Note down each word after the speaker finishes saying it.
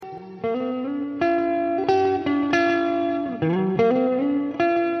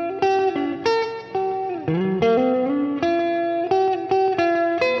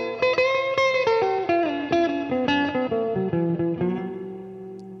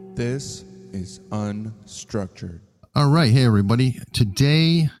This is Unstructured. All right. Hey, everybody.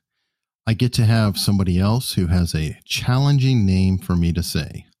 Today, I get to have somebody else who has a challenging name for me to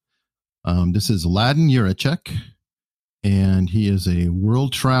say. This is Ladin Juracek, and he is a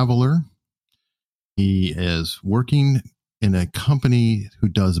world traveler. He is working in a company who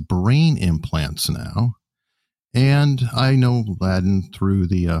does brain implants now. And I know Ladin through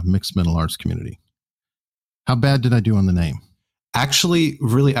the mixed mental arts community. How bad did I do on the name? Actually,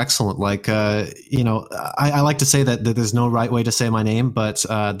 really excellent. I like to say that there's no right way to say my name, but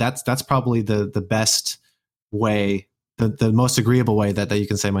that's probably the best way, the most agreeable way that you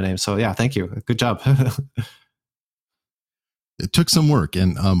can say my name. So yeah, thank you. Good job. It took some work,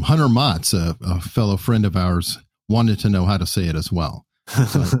 and Hunter Motz, a fellow friend of ours, wanted to know how to say it as well.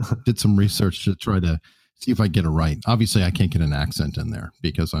 So I did some research to try to see if I get it right. Obviously, I can't get an accent in there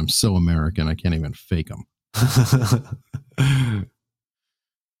because I'm so American, I can't even fake them.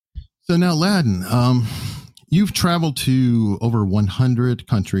 So now, Ladin, you've traveled to over 100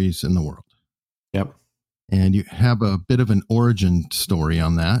 countries in the world. Yep. And you have a bit of an origin story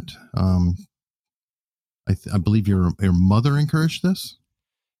on that. I believe your mother encouraged this?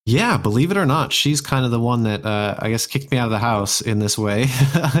 Yeah, believe it or not, she's kind of the one that I guess kicked me out of the house in this way,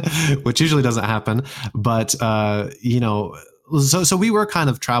 which usually doesn't happen. But so we were kind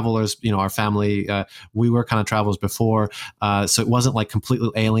of travelers, our family, we were kind of travelers before. So it wasn't like completely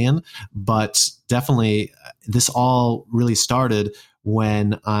alien, but definitely this all really started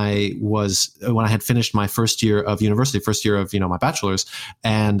when I had finished my first year of university, my bachelor's,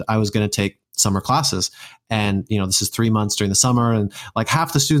 and I was going to take summer classes. And, this is 3 months during the summer, and like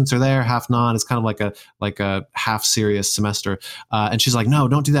half the students are there, half not. It's kind of like a half serious semester. And she's like, no,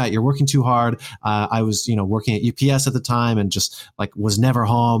 don't do that. You're working too hard. I was, working at UPS at the time and just like was never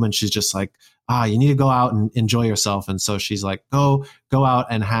home. And she's just like, you need to go out and enjoy yourself. And so she's like, go out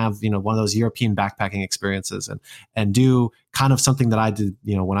and have, one of those European backpacking experiences and do kind of something that I did,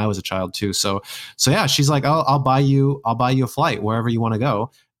 when I was a child too. So yeah, she's like, I'll buy you a flight wherever you want to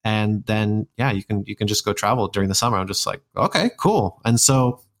go. And then, yeah, you can just go travel during the summer. I'm just like, okay, cool. And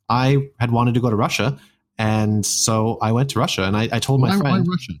so I had wanted to go to Russia. And so I went to Russia, and I told my friend. Why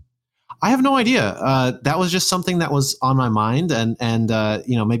Russia? I have no idea. That was just something that was on my mind. And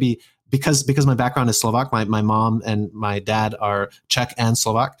maybe because my background is Slovak, my mom and my dad are Czech and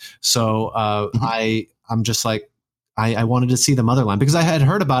Slovak. So I'm just like, I wanted to see the motherland because I had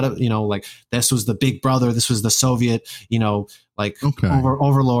heard about it, like this was the big brother, this was the Soviet,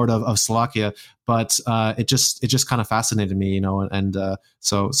 overlord of Slovakia. But it just kind of fascinated me, and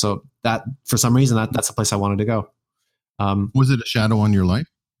so that for some reason that's the place I wanted to go. Was it a shadow on your life?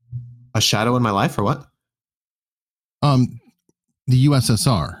 A shadow in my life, or what? The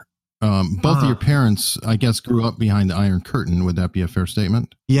USSR. Both of your parents, I guess, grew up behind the Iron Curtain. Would that be a fair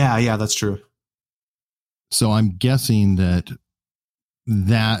statement? Yeah, that's true. So I'm guessing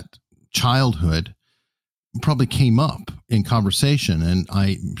that childhood probably came up in conversation, and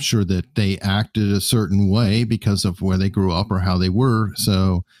I'm sure that they acted a certain way because of where they grew up or how they were.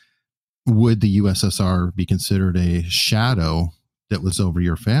 So would the USSR be considered a shadow that was over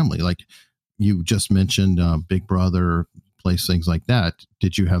your family? Like you just mentioned, Big Brother, place, things like that.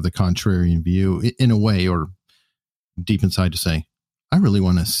 Did you have the contrarian view in a way or deep inside to say, I really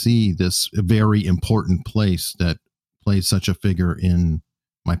want to see this very important place that plays such a figure in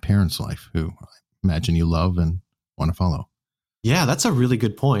my parents' life, who I imagine you love and want to follow? Yeah, that's a really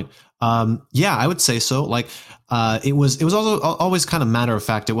good point. Yeah, I would say so. Like, it was also always kind of matter of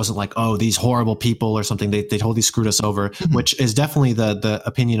fact. It wasn't like, oh, these horrible people or something. They totally screwed us over, which is definitely the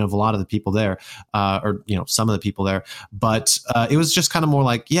opinion of a lot of the people there, or some of the people there. But it was just kind of more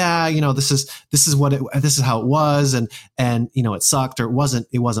like, yeah, this is how it was, and it sucked, or it wasn't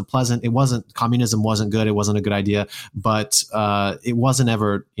pleasant. Communism wasn't good. It wasn't a good idea, but it wasn't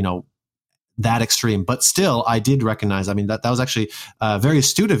ever that extreme. But still, I did recognize, that was actually very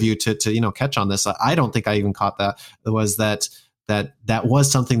astute of you to catch on this. I don't think I even caught that. It was that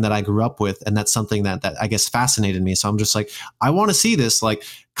was something that I grew up with, and that's something that I guess fascinated me. So I'm just like, I want to see this like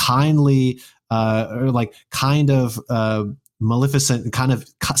kindly or like kind of maleficent, kind of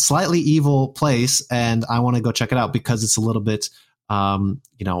slightly evil place, and I want to go check it out because it's a little bit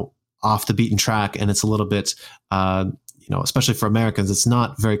off the beaten track, and it's a little bit especially for Americans, it's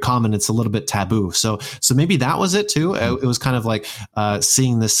not very common. It's a little bit taboo. So maybe that was it too. It was kind of like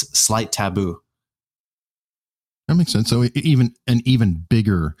seeing this slight taboo. That makes sense. So even an even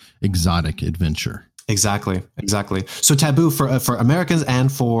bigger exotic adventure. Exactly. So taboo for Americans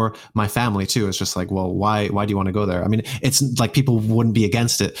and for my family too. It's just like, well, why do you want to go there? I mean, it's like people wouldn't be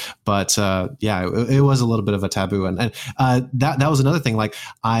against it, but yeah, it was a little bit of a taboo, and that was another thing. Like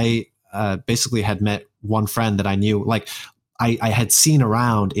I basically had met one friend that I knew, like I had seen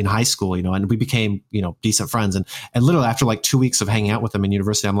around in high school, and we became, decent friends. And literally after like 2 weeks of hanging out with him in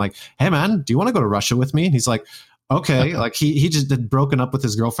university, I'm like, hey man, do you want to go to Russia with me? And he's like, okay. Like he just had broken up with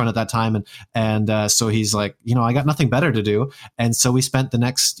his girlfriend at that time. And so he's like, I got nothing better to do. And so we spent the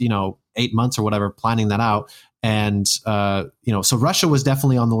next, 8 months or whatever planning that out. And, so Russia was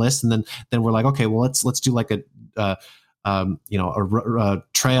definitely on the list. And then we're like, okay, well, let's do like a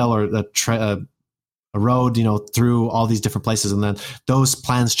trail or a road, through all these different places. And then those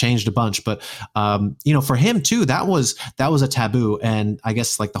plans changed a bunch. But, for him too, that was a taboo. And I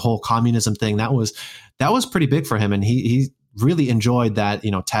guess like the whole communism thing, that was pretty big for him. And he really enjoyed that,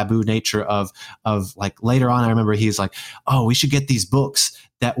 taboo nature of like later on, I remember he's like, oh, we should get these books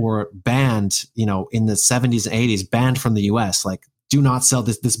that were banned, in the 70s and 80s, banned from the US, like, do not sell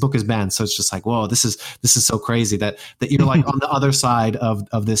this book is banned. So it's just like, whoa, this is so crazy that you're like on the other side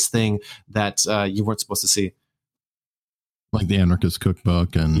of this thing that you weren't supposed to see. Like the Anarchist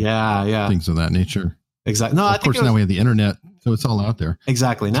Cookbook and things of that nature. Exactly. No, of course now we have the internet, so it's all out there.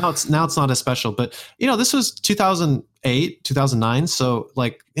 Exactly. Now it's not as special, but this was 2008, 2009. So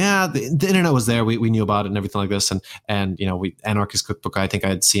like, yeah, the internet was there. We knew about it and everything like this. And we Anarchist Cookbook, I think I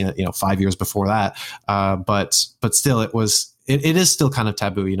had seen it, 5 years before that. But still it is still kind of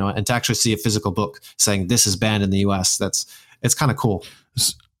taboo, and to actually see a physical book saying this is banned in the US, it's kind of cool.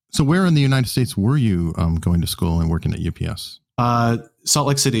 So where in the United States were you going to school and working at UPS? Salt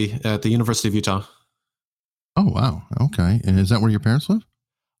Lake City at the University of Utah. Oh, wow. Okay. And is that where your parents live?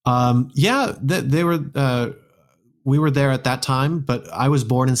 Yeah, they were, we were there at that time, but I was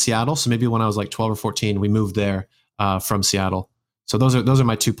born in Seattle. So maybe when I was like 12 or 14, we moved there, from Seattle. So those are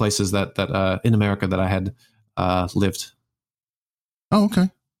my two places that in America that I had, lived. Oh, okay.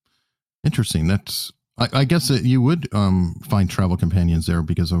 Interesting. I guess that you would find travel companions there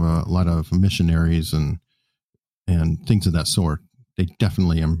because of a lot of missionaries and things of that sort. They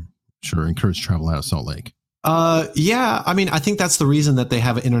definitely, I'm sure, encourage travel out of Salt Lake. Yeah. I mean, I think that's the reason that they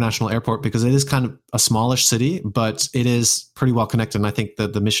have an international airport, because it is kind of a smallish city, but it is pretty well connected. And I think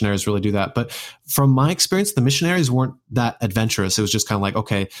that the missionaries really do that. But from my experience, the missionaries weren't that adventurous. It was just kind of like,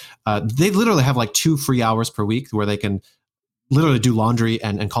 okay, they literally have like 2 free hours per week where they can literally do laundry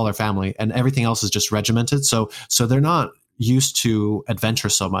and call their family, and everything else is just regimented. So they're not used to adventure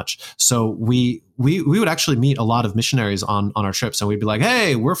so much. So we would actually meet a lot of missionaries on our trips, and we'd be like,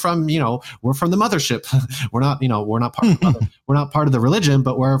 hey, we're from the mothership. we're not part of the religion,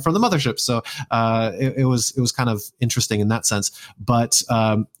 but we're from the mothership. So it was kind of interesting in that sense. But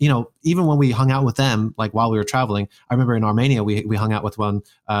even when we hung out with them, like while we were traveling, I remember in Armenia we hung out with one,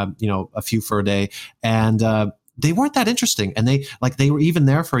 a few for a day, and they weren't that interesting. And they were even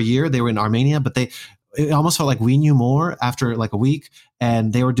there for a year. They were in Armenia, but it almost felt like we knew more after like a week,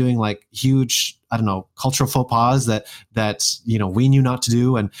 and they were doing like huge, I don't know, cultural faux pas that we knew not to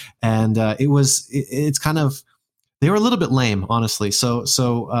do. And it's kind of, they were a little bit lame, honestly. So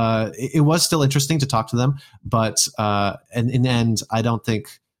it was still interesting to talk to them, but and in the end, I don't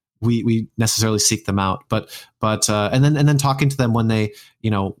think we necessarily seek them out, but and then talking to them when they,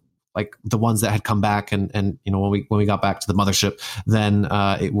 like the ones that had come back and when we got back to the mothership, then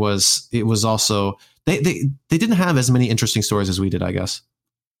it was also they didn't have as many interesting stories as we did, I guess.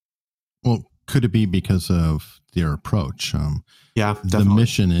 Well, could it be because of their approach? Yeah, definitely. The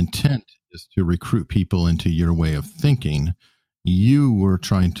mission intent is to recruit people into your way of thinking. You were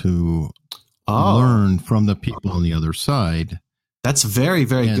trying to learn from the people on the other side. That's very,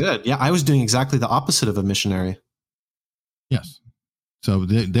 very good. Yeah, I was doing exactly the opposite of a missionary. Yes. So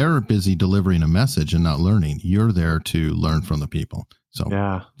they're busy delivering a message and not learning. You're there to learn from the people. So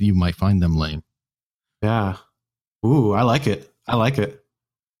yeah, you might find them lame. Yeah. Ooh, I like it. Now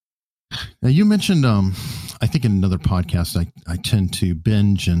you mentioned, I think in another podcast, I tend to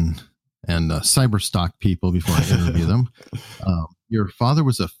binge and cyber stalk people before I interview them. Your father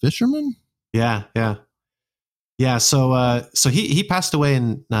was a fisherman? Yeah. So he passed away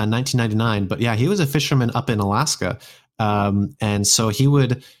in 1999, but yeah, he was a fisherman up in Alaska. And so he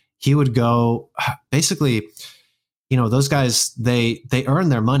would go basically, those guys, they earn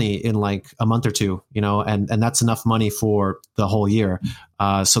their money in like a month or two, and that's enough money for the whole year.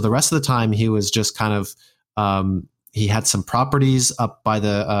 So the rest of the time he was just kind of, he had some properties up by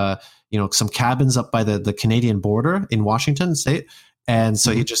the, some cabins up by the Canadian border in Washington state. And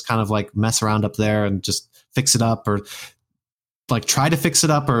so he'd just kind of like mess around up there and just fix it up or like try to fix it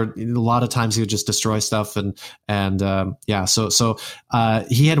up, or a lot of times he would just destroy stuff. So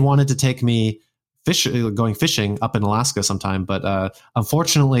he had wanted to take me going fishing up in Alaska sometime, but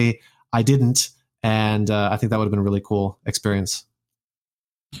unfortunately I didn't. And I think that would have been a really cool experience.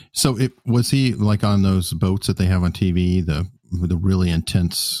 So was he like on those boats that they have on TV, the really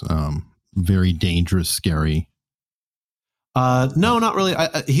intense, very dangerous, scary? No, not really.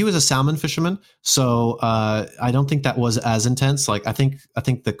 He was a salmon fisherman, so I don't think that was as intense. Like I think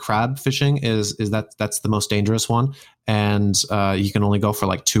the crab fishing that's the most dangerous one, and you can only go for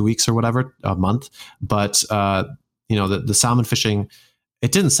like 2 weeks or whatever, a month. But the salmon fishing,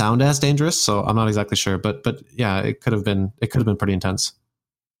 it didn't sound as dangerous, so I'm not exactly sure. But yeah, it could have been pretty intense.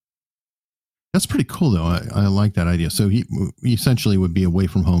 That's pretty cool, though. I like that idea. So he essentially would be away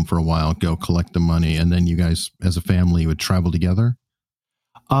from home for a while, go collect the money, and then you guys, as a family, would travel together?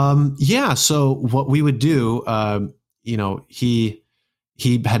 Yeah. So what we would do, he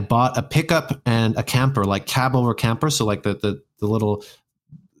had bought a pickup and a camper, like cab over camper. So like the little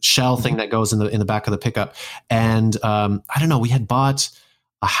shell thing that goes in the back of the pickup. And I don't know, we had bought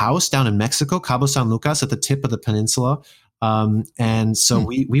a house down in Mexico, Cabo San Lucas, at the tip of the peninsula. And so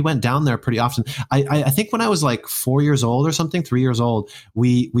we went down there pretty often. I think when I was like 4 years old or something, 3 years old,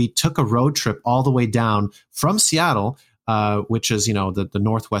 we took a road trip all the way down from Seattle, which is, the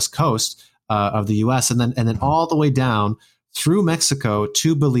northwest coast of the US, and then all the way down through Mexico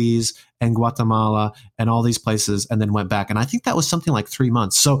to Belize and Guatemala and all these places, and then went back. And I think that was something like 3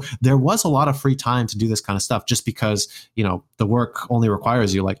 months. So there was a lot of free time to do this kind of stuff, just because, the work only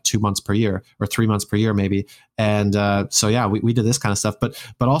requires you like 2 months per year or 3 months per year, maybe. And so, yeah, we did this kind of stuff, but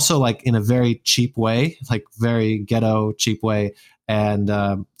also like in a very cheap way, like very ghetto cheap way. And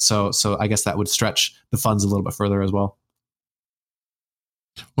so I guess that would stretch the funds a little bit further as well.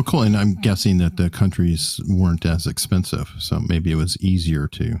 Well, cool. And I'm guessing that the countries weren't as expensive, so maybe it was easier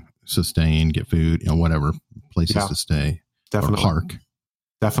to sustain, get food, whatever places to stay, definitely. Or park.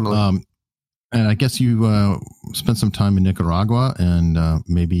 Definitely. And I guess you spent some time in Nicaragua and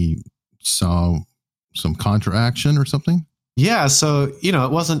maybe saw some Contra action or something. Yeah. So,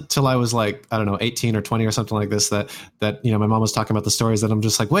 it wasn't till I was like, I don't know, 18 or 20 or something like this that, my mom was talking about the stories that I'm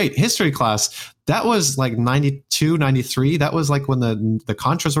just like, wait, history class, that was like 92, 93. That was like when the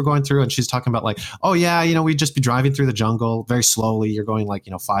Contras were going through, and she's talking about like, oh yeah, we'd just be driving through the jungle very slowly. You're going like,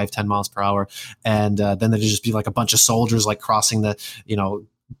 5-10 miles per hour. And then there'd just be like a bunch of soldiers like crossing the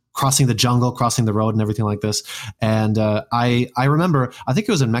jungle, crossing the road and everything like this. And I remember, I think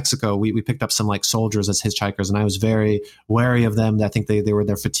it was in Mexico, we picked up some like soldiers as hitchhikers, and I was very wary of them. I think they were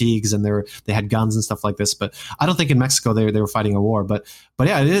their fatigues, and they had guns and stuff like this. But I don't think in Mexico they were fighting a war. But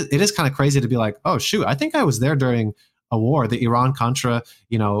yeah, it is kind of crazy to be like, oh shoot, I think I was there during a war, the Iran-Contra,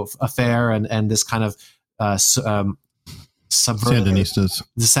 affair, and this kind of Sandinistas.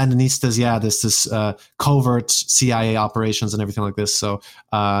 The Sandinistas, yeah, this covert CIA operations and everything like this. So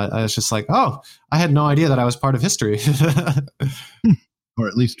I was just like, oh, I had no idea that I was part of history. Or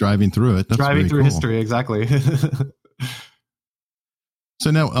at least driving through it. That's driving through cool. History, exactly.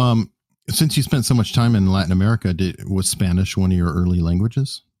 So now, since you spent so much time in Latin America, was Spanish one of your early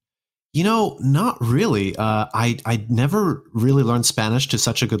languages? Not really. I never really learned Spanish to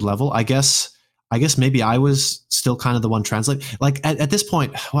such a good level. I guess maybe I was still kind of the one translating. Like at this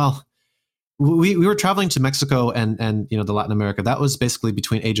point, well, we were traveling to Mexico and the Latin America. That was basically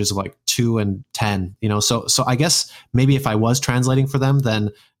between ages of like 2 and 10. So I guess maybe if I was translating for them,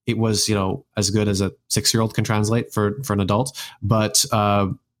 then it was as good as a 6-year-old can translate for an adult. But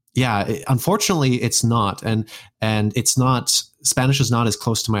unfortunately, it's not, and it's not. Spanish is not as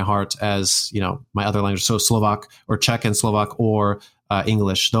close to my heart as my other language. So Slovak or Czech and Slovak or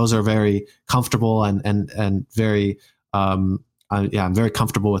English. Those are very comfortable and very I'm very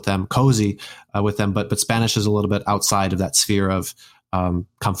comfortable with them, cozy with them. But Spanish is a little bit outside of that sphere of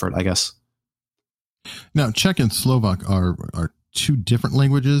comfort, I guess. Now, Czech and Slovak are two different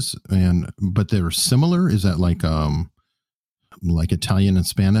languages, but they're similar. Is that like Italian and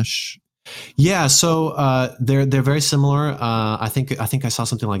Spanish? Yeah, so they're very similar. I think I saw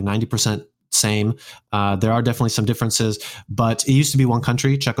something like 90% same. There are definitely some differences, but it used to be one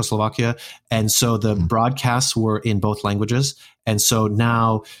country, Czechoslovakia, and so the broadcasts were in both languages. And so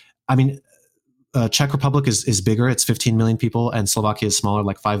now, I mean, Czech Republic is bigger; it's 15 million people, and Slovakia is smaller,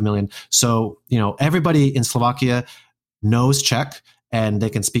 like 5 million. So everybody in Slovakia knows Czech, and they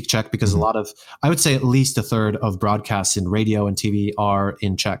can speak Czech because a lot of, I would say, at least a third of broadcasts in radio and TV are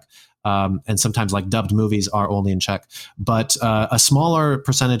in Czech. And sometimes like dubbed movies are only in Czech, but a smaller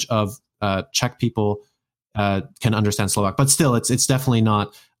percentage of Czech people can understand Slovak, but still it's definitely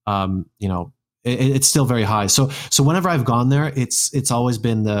not, it's still very high. So whenever I've gone there, it's always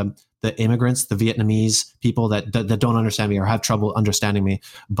been the immigrants, the Vietnamese people that don't understand me or have trouble understanding me.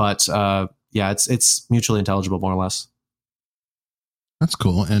 But yeah, it's mutually intelligible, more or less. That's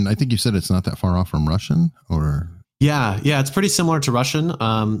cool. And I think you said it's not that far off from Russian, or? Yeah, it's pretty similar to Russian.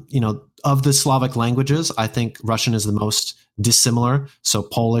 Of the Slavic languages, I think Russian is the most dissimilar. So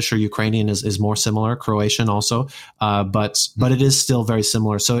Polish or Ukrainian is more similar. Croatian also, but it is still very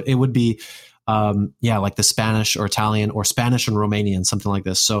similar. So it would be, like the Spanish or Italian or Spanish and Romanian, something like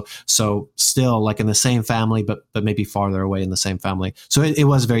this. So still like in the same family, but maybe farther away in the same family. So it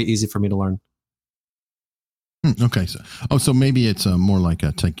was very easy for me to learn. Okay. So maybe it's more like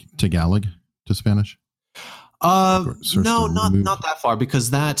a Tagalog to Spanish. No, not that far,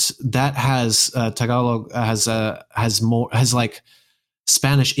 because that has Tagalog has like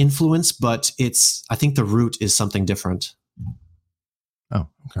Spanish influence, but I think the root is something different. Oh,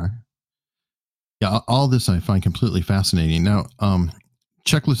 okay. Yeah, all this I find completely fascinating. Now,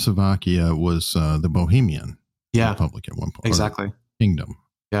 Czechoslovakia was the Bohemian Republic at one point. Exactly. Kingdom.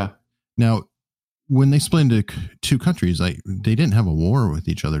 Yeah. Now, when they split into two countries, they didn't have a war with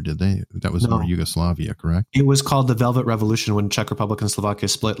each other, did they? That was more Yugoslavia, correct? It was called the Velvet Revolution when Czech Republic and Slovakia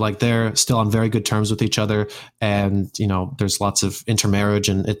split. Like they're still on very good terms with each other, and there's lots of intermarriage,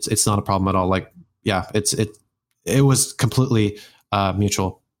 and it's not a problem at all. Like, yeah, it was completely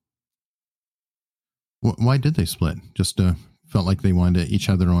mutual. Why did they split? Just felt like they wanted to each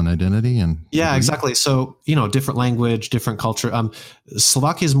have their own identity, and exactly. So different language, different culture.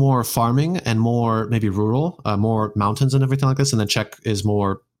 Slovakia is more farming and more maybe rural, more mountains and everything like this, and then Czech is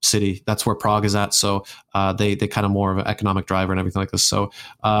more city. That's where Prague is at. So they kind of more of an economic driver and everything like this. So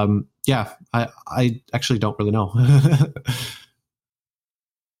I actually don't really know.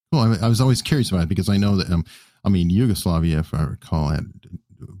 Well, I was always curious about it because I know that Yugoslavia, if I recall, had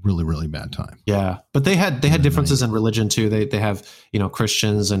really, really bad time. Yeah, but they had differences in religion too. They have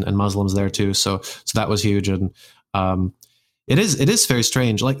Christians and Muslims there too. So that was huge, and it is very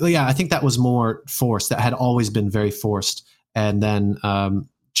strange. Like, yeah, I think that was more forced. That had always been very forced, and then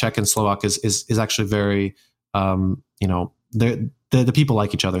Czech and Slovak is actually very the people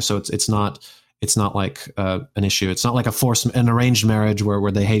like each other. So it's not like an issue. It's not like an arranged marriage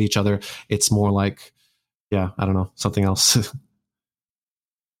where they hate each other. It's more like, I don't know, something else.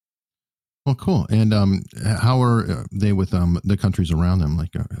 Well, cool. And how are they with the countries around them?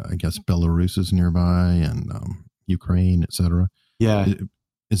 Like, I guess Belarus is nearby, and Ukraine, etc. Yeah.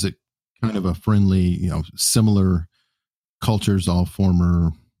 Is it kind of a friendly, similar cultures, all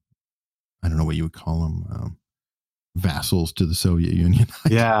former, I don't know what you would call them, vassals to the Soviet Union?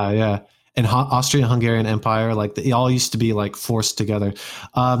 Yeah. And Austrian-Hungarian Empire, like they all used to be like forced together.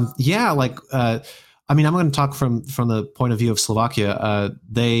 I'm going to talk from the point of view of Slovakia.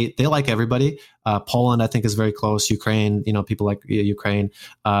 They like everybody. Poland, I think, is very close. Ukraine, people like Ukraine.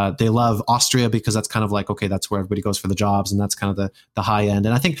 They love Austria because that's kind of like, okay, that's where everybody goes for the jobs, and that's kind of the high end.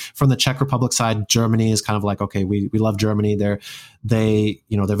 And I think from the Czech Republic side, Germany is kind of like, okay, we love Germany. They're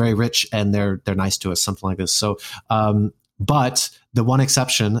very rich and they're nice to us, something like this. So, but the one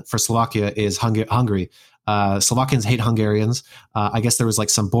exception for Slovakia is Hungary. Slovakians hate Hungarians. I guess there was like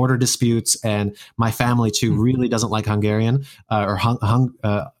some border disputes, and my family too really doesn't like Hungarian or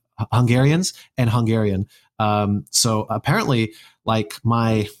Hungarians and Hungarian. So apparently, like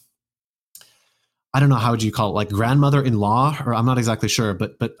I don't know, how would you call it, like grandmother-in-law, or I'm not exactly sure,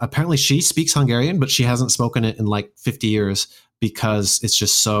 but apparently she speaks Hungarian, but she hasn't spoken it in like 50 years because it's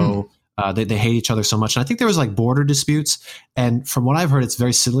just so. They hate each other so much. And I think there was like border disputes. And from what I've heard, it's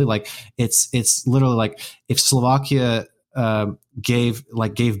very silly. Like it's literally like if Slovakia gave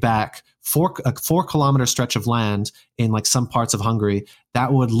back a 4-kilometer stretch of land in like some parts of Hungary,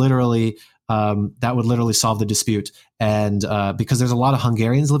 that would literally solve the dispute. And because there's a lot of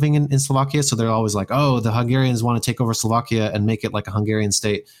Hungarians living in Slovakia, so they're always like, oh, the Hungarians want to take over Slovakia and make it like a Hungarian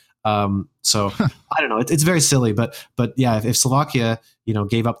state. So I don't know. It's very silly, but yeah, if Slovakia,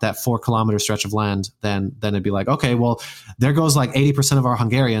 gave up that 4-kilometer stretch of land, then it'd be like, okay, well, there goes like 80% of our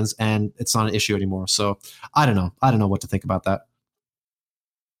Hungarians, and it's not an issue anymore. So I don't know. I don't know what to think about that.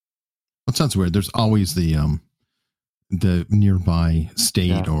 That sounds weird. There's always the nearby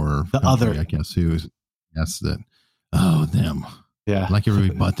state or the country, other, I guess, them. Yeah. Like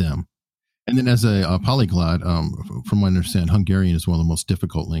everybody but them. And then as a polyglot, from what I understand, Hungarian is one of the most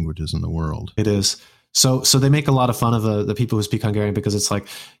difficult languages in the world. It is. So they make a lot of fun of the people who speak Hungarian because it's like,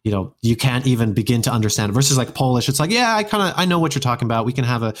 you can't even begin to understand it. Versus like Polish, it's like, yeah, I know what you're talking about. We can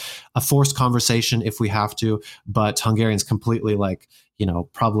have a forced conversation if we have to. But Hungarian's completely like,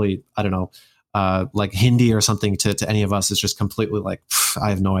 probably, I don't know, like Hindi or something to any of us is just completely like, I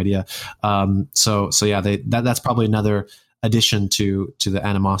have no idea. So yeah, that's probably another addition to the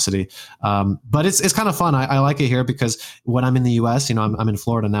animosity. But it's kind of fun. I like it here because when I'm in the US, I'm in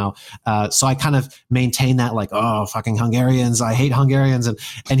Florida now. So I kind of maintain that like, oh, fucking Hungarians. I hate Hungarians.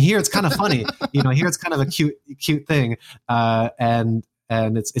 And here it's kind of funny, here it's kind of a cute thing. And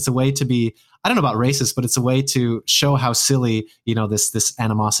it's a way to be, I don't know about racist, but it's a way to show how silly, this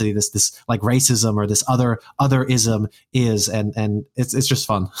animosity, this like racism or this otherism is. And it's just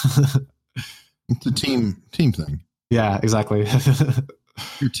fun. It's a team thing. Yeah, exactly.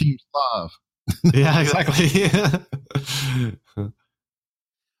 Your team's love. Yeah, exactly. I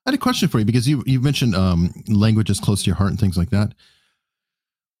had a question for you because you've mentioned languages close to your heart and things like that.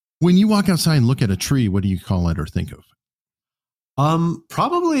 When you walk outside and look at a tree, what do you call it or think of?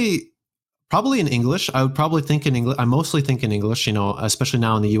 Probably in English. I would probably think in English. I mostly think in English, especially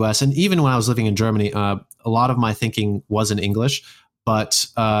now in the US. And even when I was living in Germany, a lot of my thinking was in English. But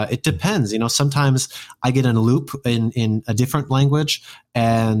it depends. Sometimes I get in a loop in a different language,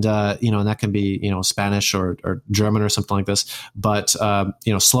 and and that can be Spanish or German or something like this. But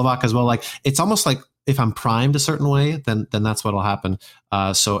Slovak as well. Like it's almost like if I'm primed a certain way, then that's what'll happen.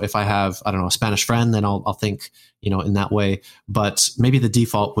 So if I have a Spanish friend, then I'll think in that way. But maybe the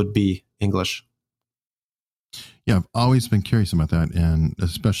default would be English. Yeah, I've always been curious about that, and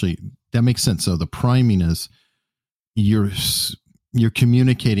especially that makes sense. So the priming is you're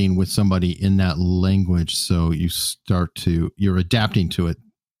communicating with somebody in that language, so you're adapting to it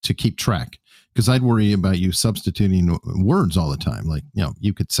to keep track. Because I'd worry about you substituting words all the time. Like,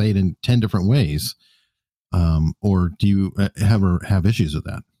 you could say it in 10 different ways. Or do you ever have issues with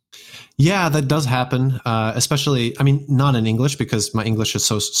that? Yeah, that does happen. Especially, not in English because my English is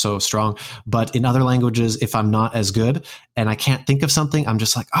so strong, but in other languages, if I'm not as good and I can't think of something, I'm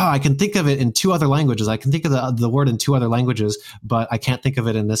just like, oh, I can think of it in 2 other languages. I can think of the word in 2 other languages, but I can't think of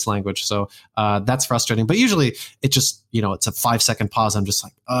it in this language. So that's frustrating. But usually it just, it's a 5-second pause. I'm just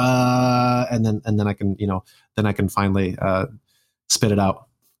like, and then I can, then I can finally spit it out.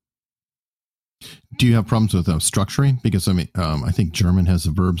 Do you have problems with structuring? Because I think German has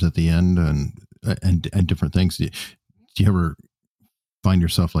the verbs at the end and different things. Do you ever find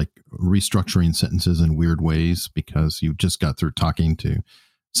yourself like restructuring sentences in weird ways because you just got through talking to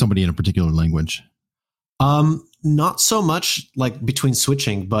somebody in a particular language? Not so much like between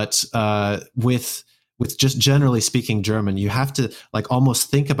switching, but with just generally speaking German, you have to like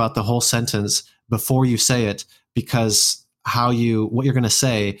almost think about the whole sentence before you say it, because what you're going to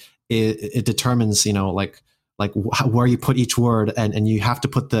say. It determines, like where you put each word, and you have to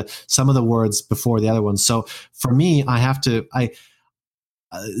put some of the words before the other ones. So for me,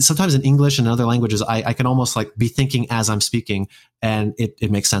 sometimes in English and other languages, I can almost like be thinking as I'm speaking, and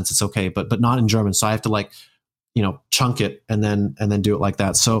it makes sense. It's okay, but not in German. So I have to like, chunk it and then do it like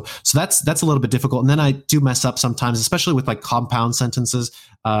that. So that's a little bit difficult. And then I do mess up sometimes, especially with like compound sentences.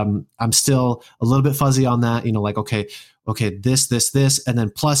 I'm still a little bit fuzzy on that, like, okay, this, and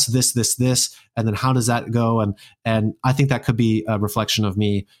then plus this, and then how does that go? And I think that could be a reflection of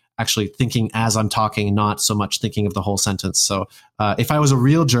me actually thinking as I'm talking, not so much thinking of the whole sentence. So if I was a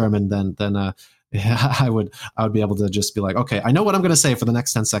real German, then I would be able to just be like, okay, I know what I'm going to say for the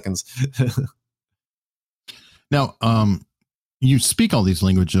next 10 seconds. Now, you speak all these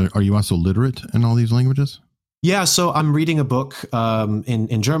languages. Are you also literate in all these languages? Yeah, so I'm reading a book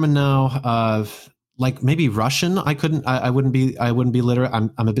in German now. Like maybe Russian, I wouldn't be literate.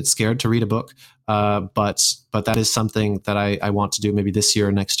 I'm a bit scared to read a book, but that is something that I want to do maybe this year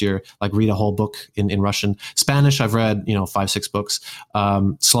or next year. Like read a whole book in Russian. Spanish, I've read 5-6 books.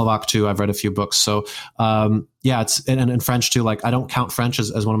 Slovak too, I've read a few books. So yeah, it's and French too. Like I don't count French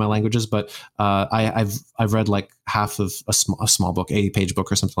as one of my languages, but I've read like half of a small book, 80-page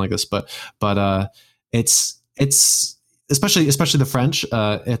book or something like this. But it's especially the French.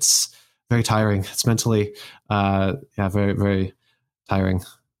 It's very tiring. It's mentally, very, very tiring.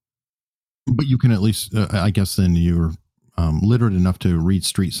 But you can at least, I guess, then you're literate enough to read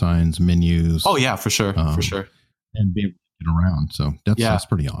street signs, menus. Oh yeah, for sure, and be able to get around. So that's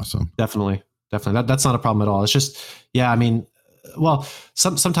pretty awesome. Definitely. That's not a problem at all. It's just, well,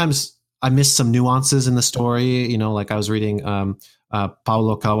 sometimes I miss some nuances in the story. Like I was reading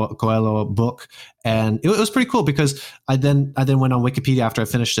Paulo Coelho book, and it was pretty cool because I then went on Wikipedia after I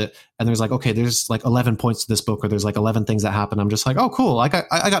finished it, and there's like, okay, there's like 11 points to this book, or there's like 11 things that happen. I'm just like, oh cool, I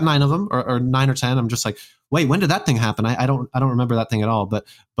got 9 of them, or 9 or 10. I'm just like, wait, when did that thing happen? I don't remember that thing at all.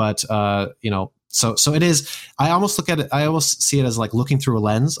 But so it is. I almost look at it. I almost see it as like looking through a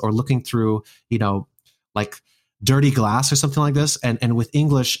lens, or looking through like dirty glass or something like this. And with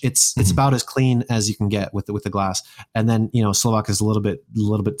English, it's about as clean as you can get with the glass. And then, Slovak is a little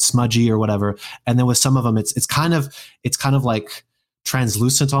bit smudgy or whatever. And then with some of them, it's kind of like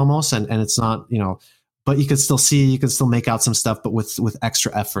translucent almost. And it's not, but you can still make out some stuff, but with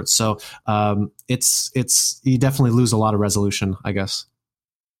extra effort. So, you definitely lose a lot of resolution, I guess.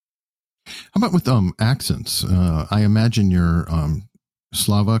 How about with accents? I imagine your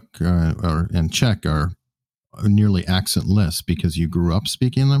Slovak and Czech are nearly accentless because you grew up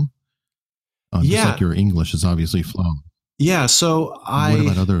speaking them. Just like your English is obviously flowing. Yeah. So what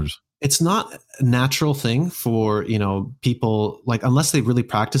about others? It's not a natural thing for, people, like, unless they really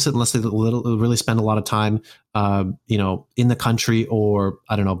practice it, unless they really spend a lot of time, in the country, or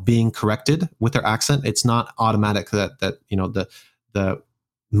I don't know, being corrected with their accent. It's not automatic that the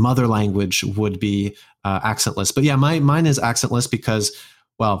mother language would be accentless. But yeah, mine is accentless because,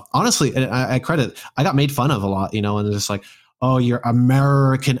 well, honestly, I got made fun of a lot, and they're just like, oh, your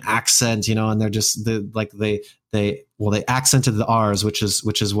American accent, and they're just they accented the R's, which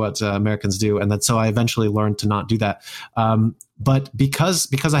is what Americans do. And then, so I eventually learned to not do that. But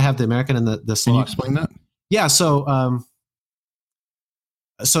because I have the American and the Slovak. Can you explain that? Yeah. So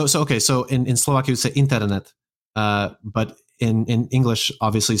okay. So in Slovak, you would say internet. But in English,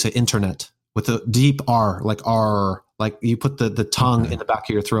 obviously you say internet with a deep R, like you put the tongue in the back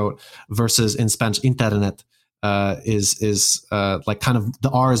of your throat, versus in Spanish, internet is like kind of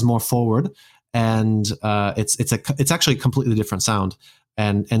the R is more forward, and it's actually a completely different sound.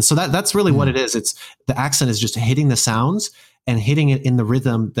 And so that's really what it is. It's the accent is just hitting the sounds and hitting it in the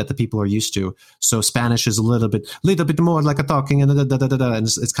rhythm that the people are used to. So Spanish is a little bit more like a talking, and and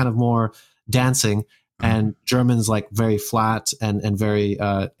it's kind of more dancing. And German's like very flat and very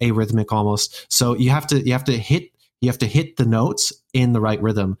arrhythmic almost. So you have to hit the notes in the right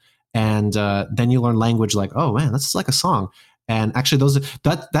rhythm, and then you learn language like, oh man, that's like a song. And actually,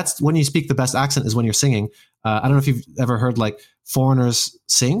 that's when you speak the best accent, is when you're singing. I don't know if you've ever heard like foreigners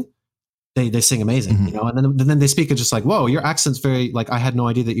sing. They sing amazing, and then they speak it just like, whoa, your accent's very, like, I had no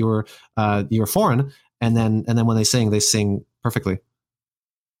idea that you were foreign. And then when they sing perfectly.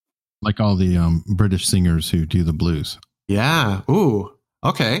 Like all the British singers who do the blues. Yeah. Ooh.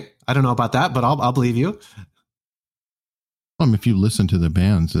 Okay. I don't know about that, but I'll believe you. If you listen to the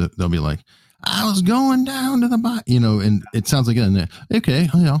bands, they'll be like, I was going down to the bottom, and it sounds like it. Okay,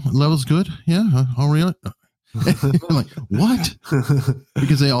 level's good. Yeah. Oh, really? Like, what?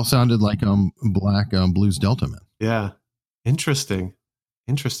 Because they all sounded like black blues Delta men. Yeah. Interesting.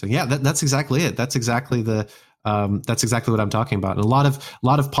 Yeah. That's exactly it. That's exactly that's exactly what I'm talking about. And a lot of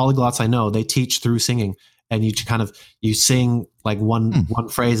polyglots I know, they teach through singing, and you sing like one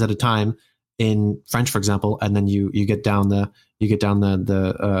phrase at a time in French, for example, and then you get down the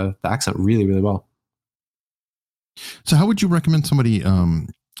accent really, really well. So how would you recommend somebody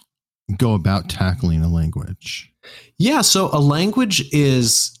go about tackling a language? Yeah, so a language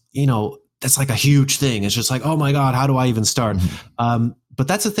is, that's like a huge thing. It's just like, oh my God, how do I even start? But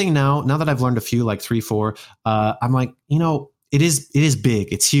that's the thing now that I've learned a few, like 3, 4, I'm like, it is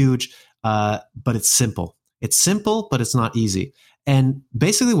big, it's huge, but it's simple. It's simple, but it's not easy. And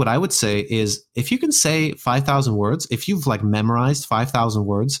basically what I would say is, if you can say 5,000 words, if you've like memorized 5,000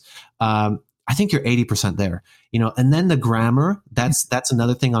 words, I think you're 80% there, and then the grammar, that's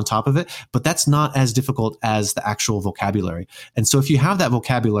another thing on top of it, but that's not as difficult as the actual vocabulary. And so if you have that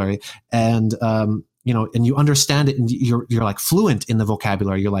vocabulary and, and you understand it, and you're like fluent in the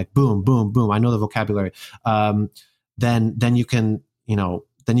vocabulary, you're like, boom, boom, boom, I know the vocabulary. Then you can,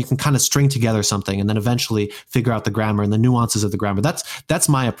 then you can kind of string together something, and then eventually figure out the grammar and the nuances of the grammar. That's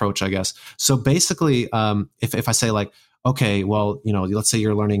my approach, I guess. So basically, if I say like, okay, well, let's say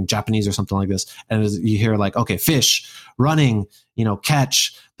you're learning Japanese or something like this, and you hear like, okay, fish, running,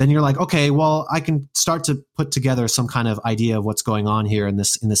 catch, then you're like, okay, well, I can start to put together some kind of idea of what's going on here in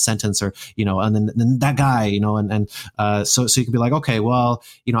this sentence, or, and then that guy, so you can be like, okay, well,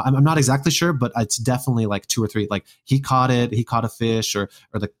 I'm not exactly sure, but it's definitely like 2 or 3, like he caught a fish, or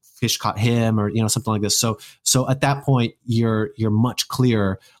the fish caught him, or something like this. So at that point, you're much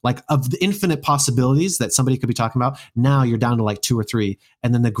clearer, like, of the infinite possibilities that somebody could be talking about. Now you're down to like 2 or 3,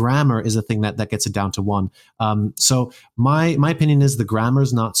 and then the grammar is the thing that gets it down to 1. So my opinion is the grammar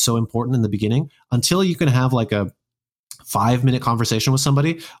is not so important in the beginning, until you can have like a 5-minute conversation with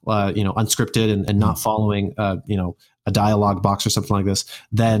somebody, unscripted and not following a dialogue box or something like this.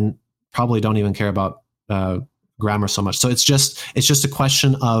 Then probably don't even care about grammar so much. So it's just a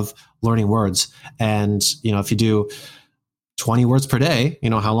question of learning words. And, if you do 20 words per day,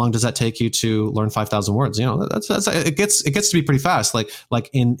 how long does that take you to learn 5,000 words? That's it gets to be pretty fast. Like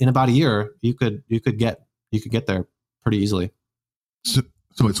in about a year, you could get you could get there pretty easily. So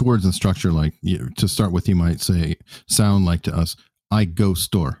it's words and structure. Like to start with, you might sound like to us, I go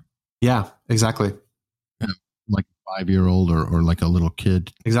store. Yeah, exactly. Like a 5-year-old or like a little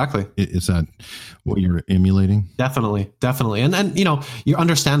kid. Exactly. Is that what you're emulating? Definitely. And you're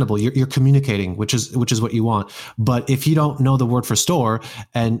understandable. You're communicating, which is what you want. But if you don't know the word for store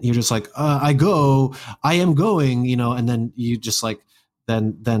and you're just like, I am going, and then you just like,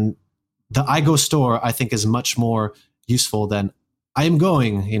 then the I go store, I think, is much more useful than I am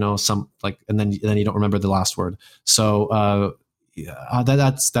going, and then you don't remember the last word. So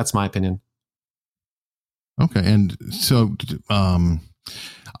that's my opinion. Okay. And so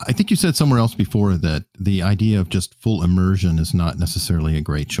I think you said somewhere else before that the idea of just full immersion is not necessarily a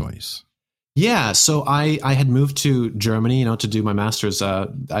great choice. Yeah. So I had moved to Germany, to do my master's. I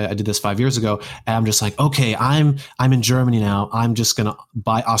did this 5 years ago, and I'm just like, okay, I'm in Germany now. I'm just going to,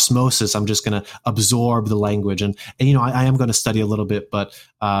 by osmosis, I'm just going to absorb the language. And I am going to study a little bit, but,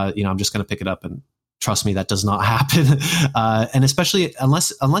 I'm just going to pick it up, and trust me, that does not happen. And especially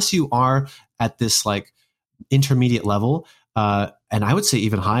unless you are at this like intermediate level, and I would say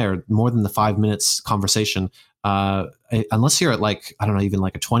even higher, more than the 5 minutes conversation, unless you're at like, I don't know, even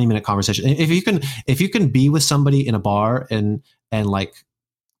like a 20-minute conversation. If you can be with somebody in a bar and like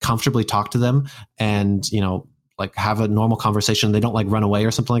comfortably talk to them and, like have a normal conversation, they don't like run away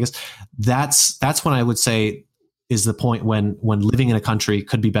or something like this. That's when I would say is the point when living in a country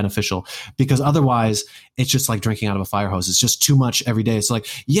could be beneficial, because otherwise it's just like drinking out of a fire hose. It's just too much every day. It's like,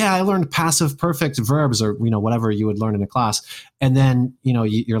 yeah, I learned passive perfect verbs or, whatever you would learn in a class. And then,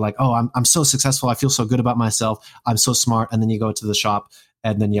 you're like, oh, I'm so successful. I feel so good about myself. I'm so smart. And then you go to the shop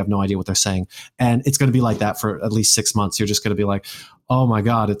and then you have no idea what they're saying. And it's going to be like that for at least 6 months. You're just going to be like, oh my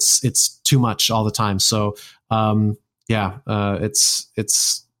God, it's too much all the time. So,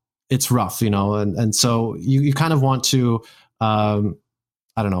 it's rough, and so you kind of want to, I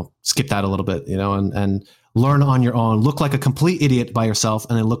don't know, skip that a little bit, and learn on your own, look like a complete idiot by yourself,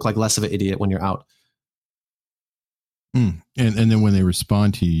 and then look like less of an idiot when you're out. And then when they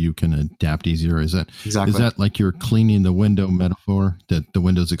respond to you, you can adapt easier. Is that exactly? Is that like you're cleaning the window metaphor, that the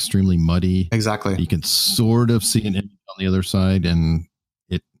window's extremely muddy? Exactly. You can sort of see an image on the other side, and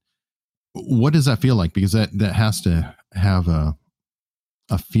what does that feel like? Because that has to have a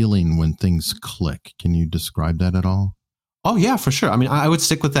feeling when things click. Can you describe that at all? Oh yeah, for sure. I mean, I would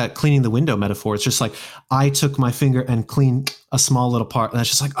stick with that cleaning the window metaphor. It's just like I took my finger and cleaned a small little part, and it's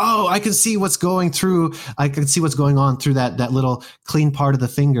just like, oh, I can see what's going through. I can see what's going on through that little clean part of the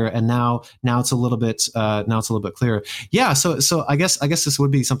finger, and now it's a little bit clearer. Yeah. So I guess this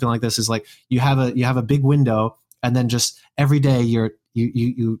would be something like this: is like you have a big window, and then just every day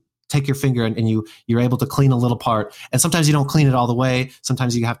you take your finger and you're able to clean a little part. And sometimes you don't clean it all the way.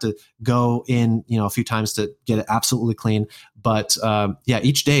 Sometimes you have to go in, a few times to get it absolutely clean. But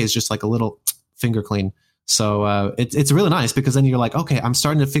each day is just like a little finger clean. So it's really nice, because then you're like, okay, I'm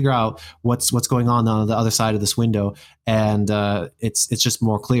starting to figure out what's going on the other side of this window. And it's just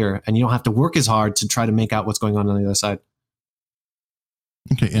more clear, and you don't have to work as hard to try to make out what's going on the other side.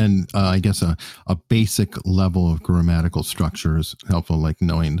 Okay, and I guess a basic level of grammatical structure is helpful, like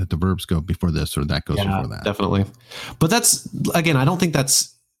knowing that the verbs go before this or that goes before that. Definitely. But that's, again, I don't think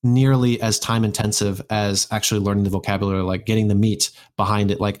that's nearly as time intensive as actually learning the vocabulary, like getting the meat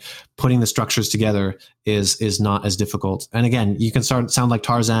behind it, like putting the structures together is not as difficult. And again, you can sound like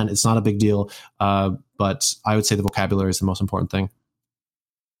Tarzan. It's not a big deal. But I would say the vocabulary is the most important thing.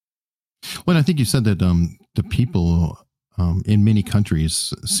 Well, I think you said that the people in many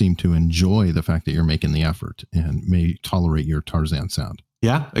countries seem to enjoy the fact that you're making the effort and may tolerate your Tarzan sound.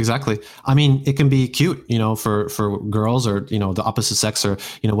 Yeah, exactly. I mean, it can be cute, for girls or, the opposite sex or,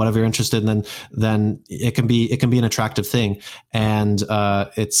 whatever you're interested in, then it can be an attractive thing. And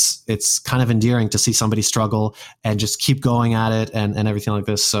it's kind of endearing to see somebody struggle and just keep going at it and everything like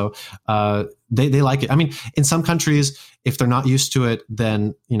this. So they like it. I mean, in some countries, if they're not used to it,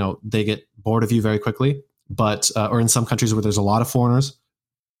 then, they get bored of you very quickly. But or in some countries where there's a lot of foreigners.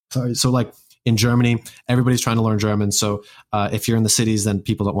 So like in Germany, everybody's trying to learn German. So if you're in the cities, then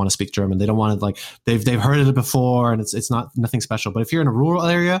people don't want to speak German. They don't want to, like, they've heard it before, and it's nothing special. But if you're in a rural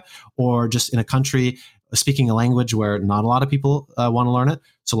area or just in a country speaking a language where not a lot of people want to learn it,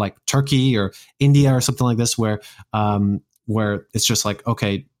 so like Turkey or India or something like this, where it's just like,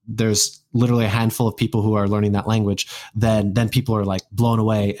 okay, there's literally a handful of people who are learning that language, then people are like blown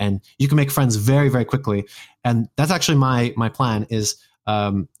away, and you can make friends very, very quickly. And that's actually my plan is I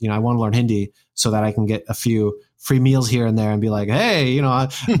want to learn Hindi so that I can get a few free meals here and there and be like, hey,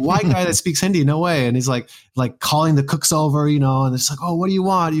 white guy that speaks Hindi, no way. And he's like calling the cooks over, and it's like, oh, what do you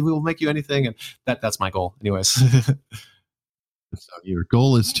want? We will make you anything. And that's my goal anyways. So your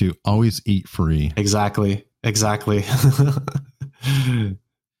goal is to always eat free. Exactly. That's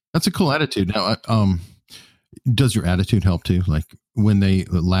a cool attitude. Now, does your attitude help too? Like when they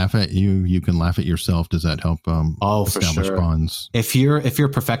laugh at you, you can laugh at yourself. Does that help establish for sure. bonds? If you're a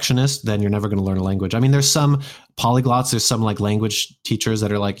perfectionist, then you're never going to learn a language. I mean, there's some polyglots, there's some like language teachers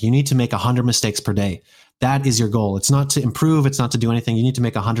that are like, you need to make 100 mistakes per day. That is your goal. It's not to improve. It's not to do anything. You need to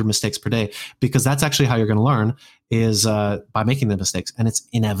make 100 mistakes per day, because that's actually how you're going to learn, is by making the mistakes. And it's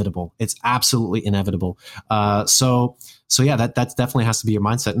inevitable. It's absolutely inevitable. So yeah, that definitely has to be your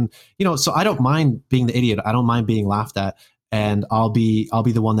mindset. And, so I don't mind being the idiot. I don't mind being laughed at, and I'll be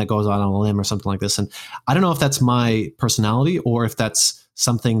the one that goes on a limb or something like this. And I don't know if that's my personality or if that's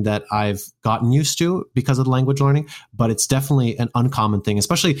something that I've gotten used to because of the language learning, but it's definitely an uncommon thing,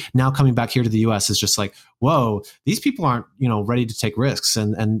 especially now coming back here to the US. Is just like, whoa, these people aren't, ready to take risks.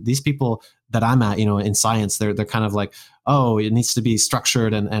 And these people that I'm at, in science, they're kind of like, oh, it needs to be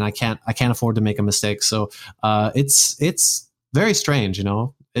structured, and I can't afford to make a mistake. So it's very strange,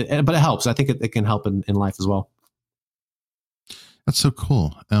 but it helps. I think it can help in life as well. That's so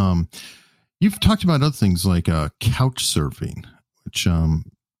cool. You've talked about other things like couch surfing, which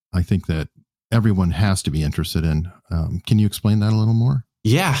I think that everyone has to be interested in. Can you explain that a little more?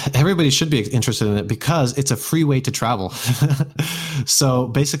 Yeah, everybody should be interested in it because it's a free way to travel. So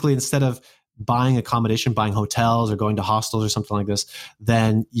basically, instead of buying accommodation, buying hotels or going to hostels or something like this,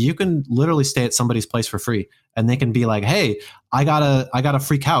 then you can literally stay at somebody's place for free. And they can be like, hey, I got a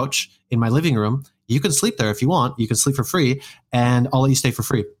free couch in my living room. You can sleep there if you want. You can sleep for free, and I'll let you stay for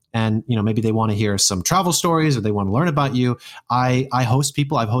free. And, maybe they want to hear some travel stories or they want to learn about you. I host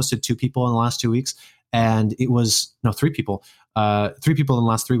people. I've hosted 2 people in the last 2 weeks, and it was 3 people. 3 people in the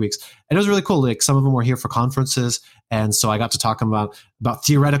last 3 weeks. And it was really cool. Like, some of them were here for conferences. And so I got to talk about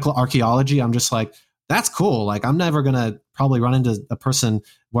theoretical archaeology. I'm just like, that's cool. Like, I'm never going to probably run into a person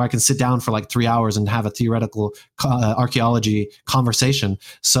where I can sit down for like 3 hours and have a theoretical archaeology conversation.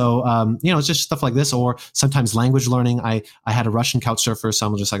 So, it's just stuff like this, or sometimes language learning. I had a Russian couch surfer. So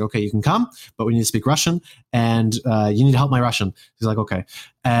I'm just like, okay, you can come, but we need to speak Russian, and you need to help my Russian. He's like, okay.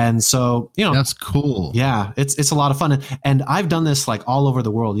 And so, that's cool. Yeah, it's a lot of fun. And I've done this like all over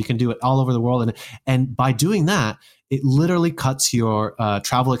the world. You can do it all over the world. And by doing that, it literally cuts your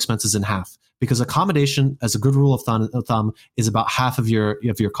travel expenses in half. Because accommodation, as a good rule of thumb, is about half of your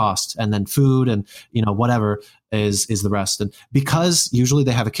costs, and then food and whatever is the rest. And because usually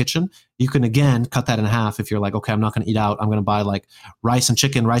they have a kitchen, you can again cut that in half. If you're like, okay, I'm not going to eat out, I'm going to buy like rice and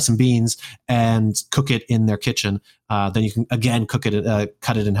chicken, rice and beans, and cook it in their kitchen. Then you can again cut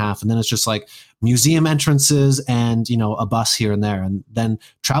it in half, and then it's just like museum entrances and a bus here and there, and then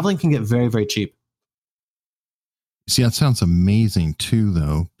traveling can get very, very cheap. See, that sounds amazing too,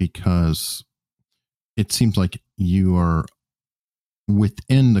 though, because it seems like you are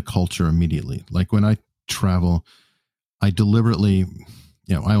within the culture immediately. Like when I travel, I deliberately,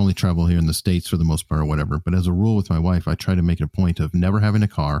 I only travel here in the States for the most part or whatever. But as a rule with my wife, I try to make it a point of never having a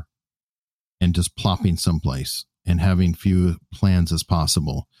car and just plopping someplace and having few plans as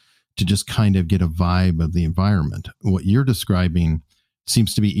possible to just kind of get a vibe of the environment. What you're describing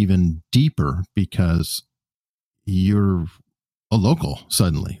seems to be even deeper because you're a local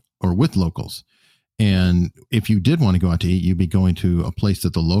suddenly, or with locals. And if you did want to go out to eat, you'd be going to a place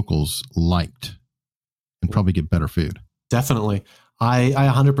that the locals liked and probably get better food. Definitely. I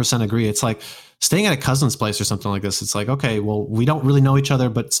 100% agree. It's like staying at a cousin's place or something like this. It's like, okay, well, we don't really know each other,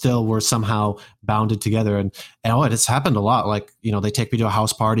 but still we're somehow bounded together. And it's happened a lot. Like, they take me to a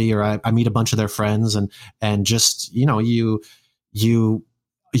house party, or I meet a bunch of their friends, and just, you're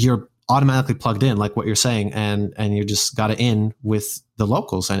automatically plugged in, like what you're saying, and you just got to in with the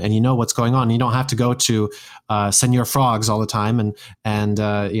locals, and you know what's going on. You don't have to go to Senor Frogs all the time and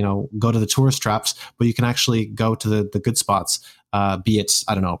go to the tourist traps, but you can actually go to the good spots, be it,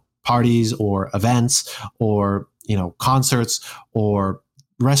 I don't know, parties or events or concerts or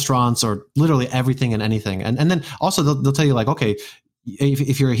restaurants or literally everything and anything. And then also they'll tell you like, okay,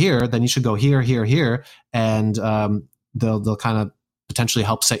 if you're here, then you should go here, here, here, and they'll kind of potentially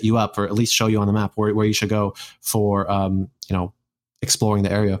help set you up, or at least show you on the map where you should go for exploring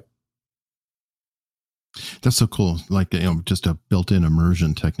the area. That's so cool. Like, just a built-in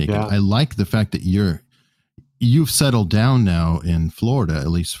immersion technique. Yeah. I like the fact that you've settled down now in Florida, at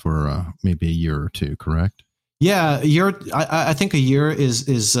least for maybe a year or two, correct? Yeah, I think a year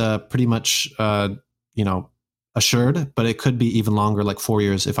is pretty much assured, but it could be even longer, like 4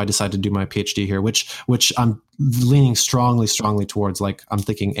 years, if I decide to do my PhD here, which I'm leaning strongly towards. Like I'm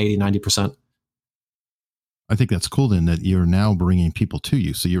thinking 80-90%. I think that's cool then that you're now bringing people to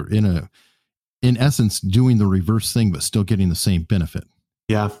you. So you're in essence, doing the reverse thing, but still getting the same benefit.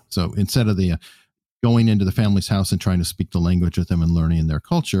 Yeah. So instead of the going into the family's house and trying to speak the language with them and learning their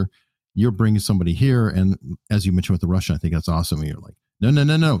culture, you're bringing somebody here. And as you mentioned with the Russian, I think that's awesome. And you're like,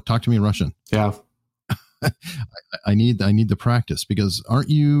 no, talk to me in Russian. Yeah. I need the practice, because aren't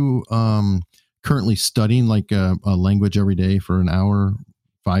you currently studying like a language every day for an hour,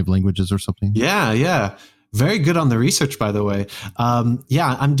 5 languages or something? Yeah. Very good on the research, by the way.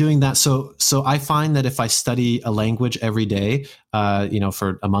 Yeah, I'm doing that. So I find that if I study a language every day,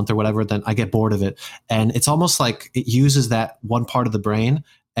 for a month or whatever, then I get bored of it. And it's almost like it uses that one part of the brain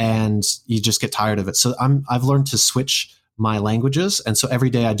and you just get tired of it. So I've learned to switch my languages. And so every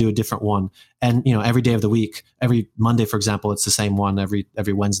day I do a different one. And, every day of the week, every Monday, for example, it's the same one.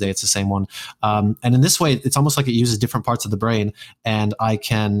 Every Wednesday, it's the same one. And in this way, it's almost like it uses different parts of the brain, and I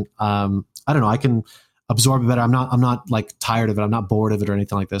can, I can absorb it better. I'm not like tired of it. I'm not bored of it or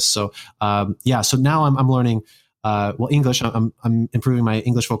anything like this. So, so now I'm learning, English. I'm improving my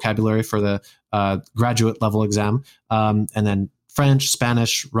English vocabulary for the graduate level exam. And then French,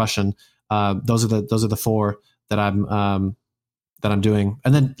 Spanish, Russian. Those are the 4 that I'm doing,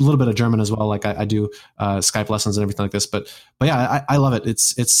 and then a little bit of German as well. Like I do Skype lessons and everything like this. But yeah, I love it.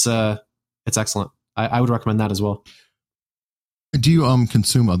 It's excellent. I would recommend that as well. Do you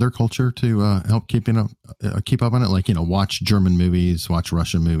consume other culture to help keep up on it? Like, watch German movies, watch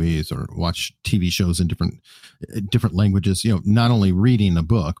Russian movies, or watch TV shows in different languages. Not only reading a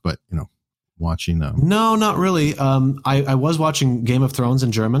book, but watching them. No, not really. I was watching Game of Thrones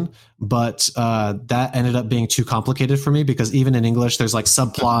in German, but that ended up being too complicated for me, because even in English there's like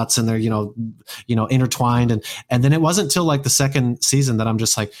subplots and they're intertwined, and then it wasn't till like the second season that I'm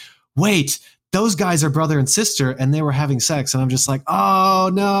just like, wait, those guys are brother and sister and they were having sex, and I'm just like, oh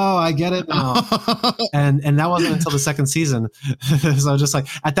no, I get it now. and that wasn't until the second season. So I was just like,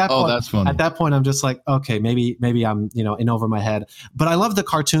 at that point, that's funny. At that point I'm just like, okay, maybe I'm in over my head. But I love the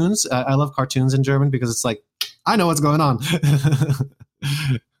cartoons. I love cartoons in German, because it's like, I know what's going on.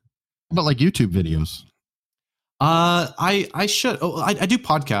 But like YouTube videos. I should. I do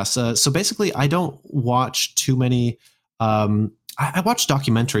podcasts. So basically I don't watch too many. I watch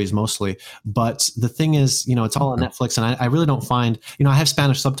documentaries mostly, but the thing is, it's all on Netflix, and I really don't find, I have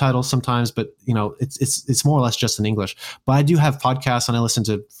Spanish subtitles sometimes, but it's more or less just in English. But I do have podcasts, and I listen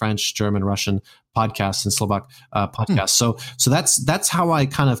to French, German, Russian podcasts and Slovak podcasts. So that's how I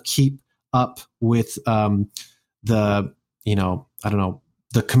kind of keep up with the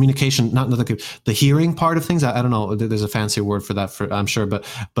the communication, not the hearing part of things. I don't know. There's a fancy word for that, I'm sure, but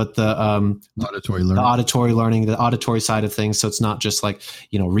the auditory learning, the auditory side of things. So it's not just like,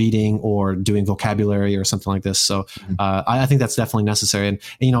 reading or doing vocabulary or something like this. So I think that's definitely necessary. And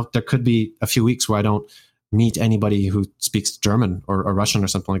there could be a few weeks where I don't meet anybody who speaks German or Russian or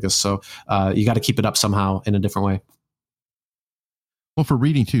something like this. So you got to keep it up somehow in a different way. Well, for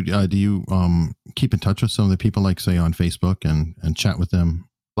reading too, do you keep in touch with some of the people, like say on Facebook, and chat with them?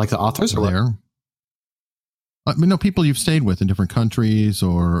 Like the authors or there? No, people you've stayed with in different countries,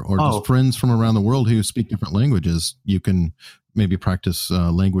 or just friends from around the world who speak different languages. You can maybe practice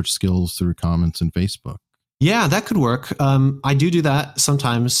language skills through comments in Facebook. Yeah, that could work. I do that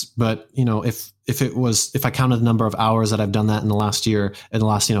sometimes, but if I counted the number of hours that I've done that in the last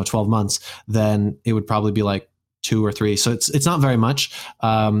 12 months, then it would probably be like 2 or 3. So it's not very much.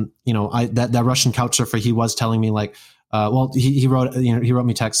 That Russian couchsurfer, he was telling me like, he wrote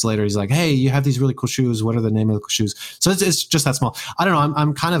me text later. He's like, hey, you have these really cool shoes. What are the name of the shoes? So it's just that small. I don't know.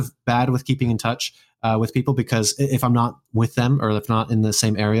 I'm kind of bad with keeping in touch with people, because if I'm not with them, or if not in the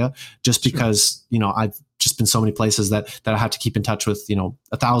same area, just because, I've just been so many places that I have to keep in touch with,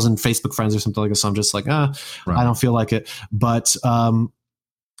 1,000 Facebook friends or something like this. So I'm just like, right. I don't feel like it. But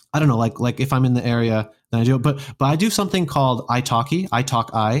I don't know, like if I'm in the area, then I do it. But I do something called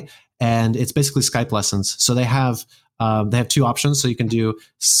iTalki, and it's basically Skype lessons. So they have 2 options. So you can do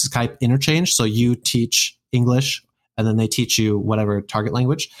Skype interchange. So you teach English, and then they teach you whatever target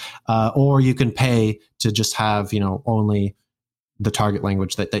language, or you can pay to just have only the target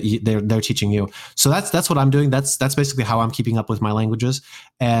language that they're teaching you. So that's what I'm doing. That's basically how I'm keeping up with my languages,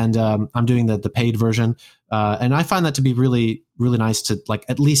 and I'm doing the paid version, and I find that to be really, really nice to like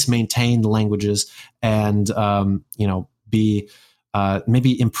at least maintain the languages and be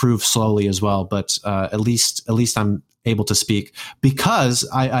maybe improve slowly as well. But at least I'm able to speak, because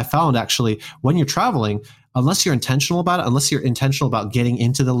I found actually when you're traveling, unless you're intentional about it, unless you're intentional about getting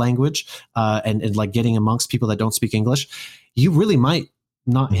into the language and like getting amongst people that don't speak English, you really might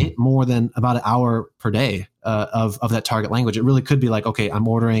not hit more than about an hour per day of that target language. It really could be like, okay, I'm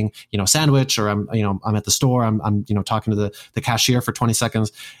ordering, a sandwich, or I'm at the store, I'm talking to the cashier for 20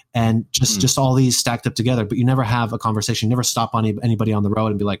 seconds, and just all these stacked up together, but you never have a conversation, you never stop on anybody on the road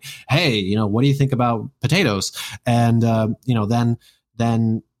and be like, hey, what do you think about potatoes? And,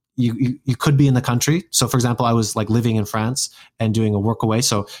 then you could be in the country. So for example, I was like living in France and doing a work away.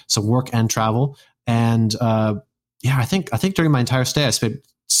 So work and travel. And, I think during my entire stay, I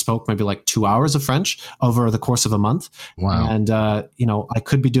spoke maybe like 2 hours of French over the course of a month. Wow. And, I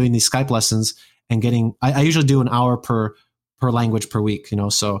could be doing these Skype lessons and getting, I usually do an hour per language per week,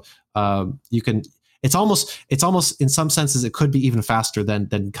 so you can, it's almost in some senses, it could be even faster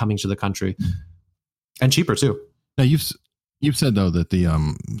than coming to the country, and cheaper too. Now you've said though that